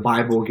 the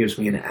Bible gives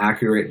me an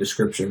accurate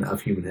description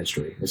of human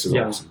history. This is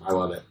awesome. I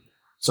love it.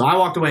 So I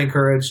walked away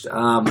encouraged.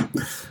 I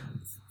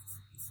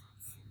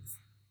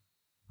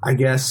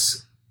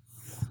guess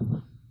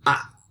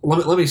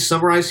let me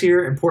summarize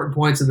here important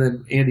points, and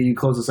then Andy, you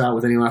close us out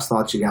with any last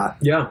thoughts you got.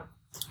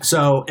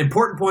 So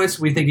important points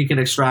we think you can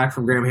extract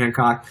from Graham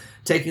Hancock: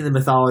 taking the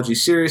mythology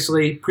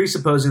seriously,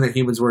 presupposing that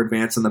humans were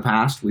advanced in the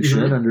past. We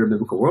should, under a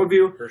biblical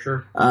worldview. For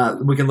sure.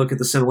 We can look at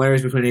the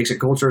similarities between ancient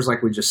cultures,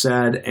 like we just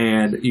said,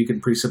 and you can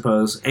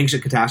presuppose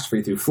ancient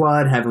catastrophe through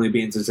flood, heavenly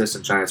beings exist,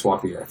 and giants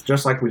walk the earth,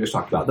 just like we just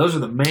talked about. Those are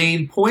the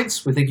main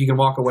points we think you can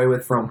walk away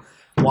with from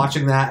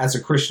watching that as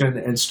a Christian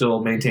and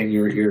still maintain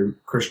your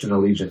Christian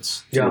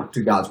allegiance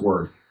to God's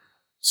word.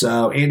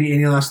 So, Andy,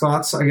 any last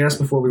thoughts, I guess,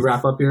 before we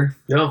wrap up here?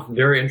 No,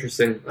 very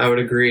interesting. I would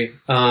agree.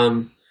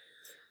 I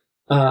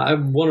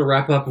want to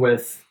wrap up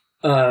with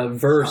a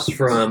verse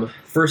from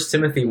 1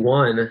 Timothy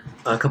 1,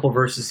 a couple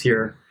verses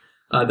here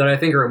that I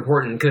think are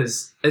important,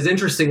 because as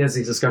interesting as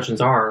these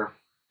discussions are,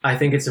 I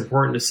think it's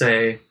important to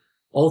say,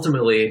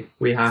 ultimately,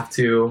 we have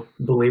to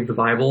believe the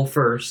Bible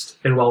first,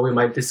 and while we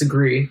might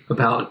disagree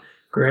about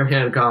Graham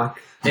Hancock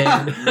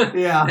and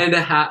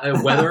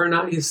and whether or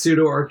not he's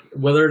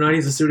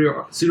a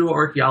pseudo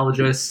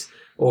archaeologist,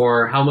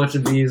 or how much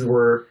of these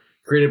were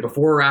created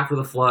before or after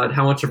the flood,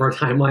 how much of our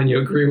timeline you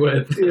agree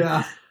with.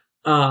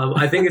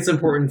 I think it's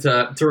important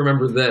to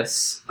remember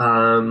this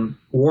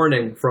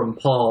warning from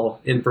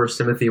Paul in 1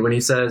 Timothy when he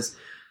says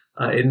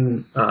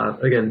in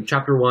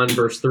chapter 1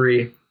 verse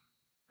 3,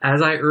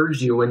 "As I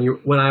urged you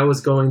when I was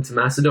going to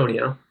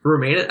Macedonia,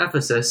 remain at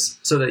Ephesus,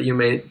 so that you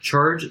may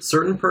charge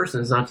certain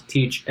persons not to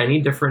teach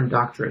any different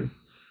doctrine,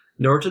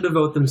 nor to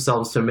devote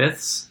themselves to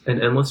myths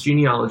and endless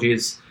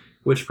genealogies,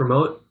 which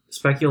promote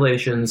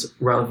speculations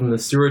rather than the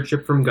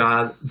stewardship from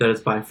God that is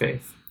by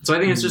faith." So I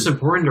think it's just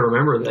important to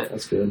remember that.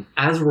 That's good.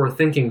 As we're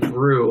thinking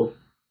through,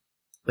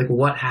 like,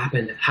 what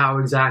happened, how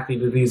exactly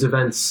do these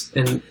events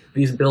and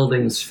these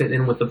buildings fit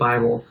in with the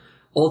Bible,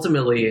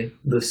 ultimately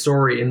the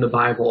story in the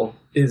Bible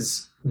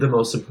is the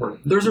most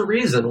important. There's a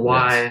reason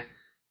why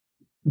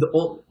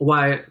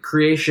why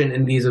creation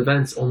in these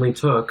events only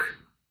took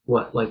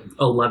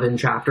 11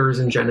 chapters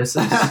in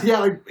Genesis.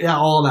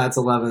 All that's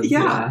 11.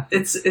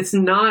 It's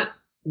not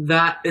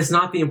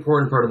the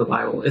important part of the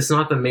Bible. It's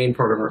not the main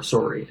part of our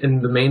story.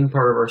 And the main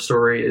part of our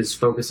story is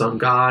focused on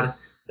God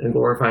and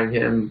glorifying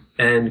Him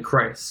and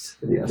Christ.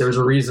 There's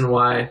a reason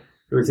why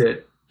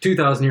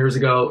 2,000 years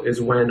ago is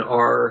when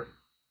our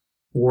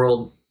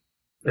world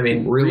really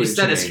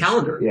reset its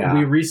calendar.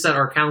 We reset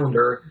our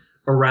calendar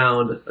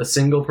around a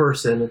single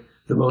person,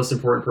 the most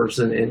important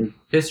person in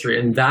history,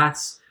 and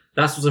that's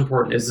what's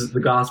important, is the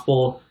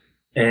gospel.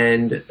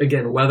 And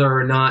again, whether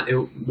or not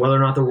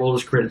the world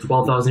was created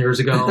 12,000 years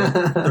ago,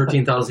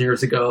 13,000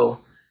 years ago,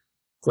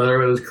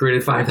 whether it was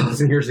created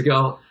 5,000 years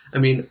ago,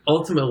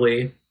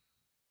 ultimately,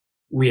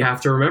 we have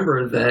to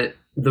remember that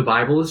the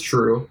Bible is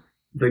true,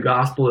 the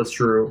gospel is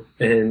true,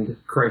 and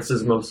Christ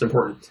is most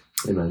important.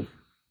 Amen.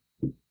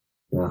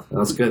 Yeah, that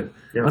was good.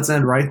 Yeah. Let's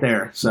end right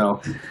there.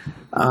 So,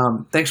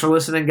 thanks for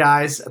listening,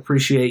 guys.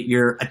 Appreciate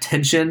your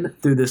attention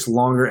through this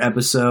longer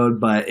episode,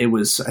 but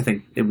I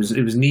think it was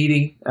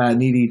needy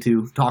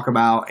to talk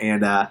about,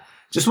 and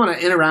just want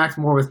to interact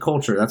more with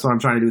culture. That's what I'm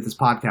trying to do with this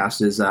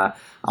podcast, is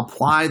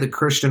apply the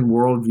Christian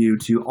worldview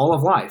to all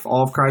of life,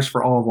 all of Christ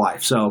for all of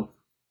life. So,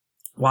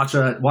 watch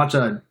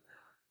a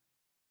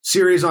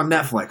series on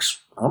Netflix.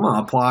 I'm gonna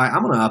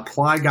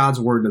apply God's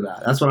word to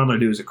that. That's what I'm gonna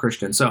do as a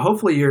Christian. So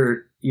hopefully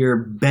you're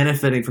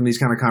benefiting from these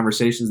kind of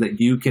conversations, that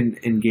you can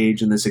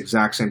engage in this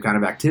exact same kind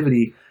of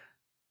activity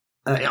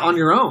on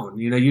your own.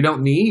 You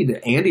don't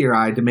need Andy or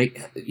I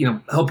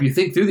to help you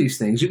think through these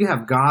things. You can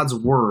have God's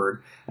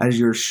word as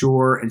your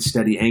sure and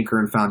steady anchor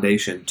and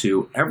foundation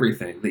to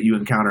everything that you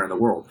encounter in the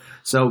world.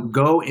 So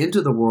go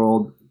into the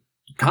world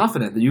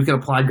confident that you can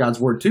apply God's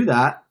word to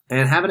that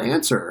and have an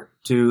answer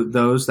to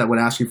those that would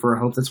ask you for a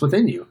hope that's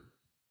within you,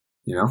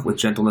 with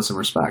gentleness and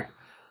respect.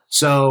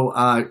 So,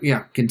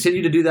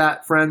 continue to do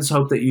that, friends.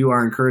 Hope that you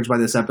are encouraged by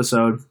this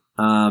episode.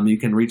 You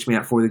can reach me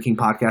at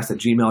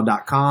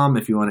forthekingpodcast@gmail.com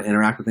if you want to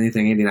interact with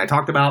anything Andy and I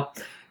talked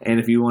about. And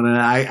if you want to,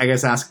 I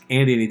guess, ask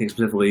Andy anything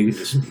specifically, you can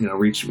just,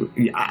 reach.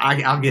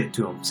 I'll get it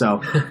to him.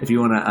 So if you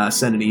want to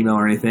send an email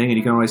or anything, and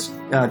you can always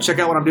check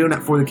out what I'm doing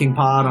at For the King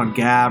Pod on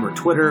Gab or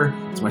Twitter.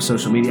 It's my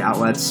social media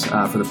outlets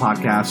for the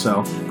podcast. So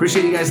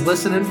appreciate you guys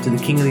listening to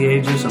the King of the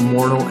Ages,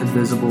 immortal,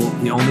 invisible,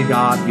 the only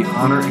God, be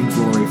honor and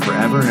glory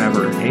forever and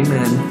ever.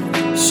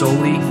 Amen.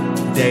 Soli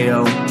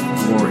Deo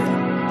Gloria.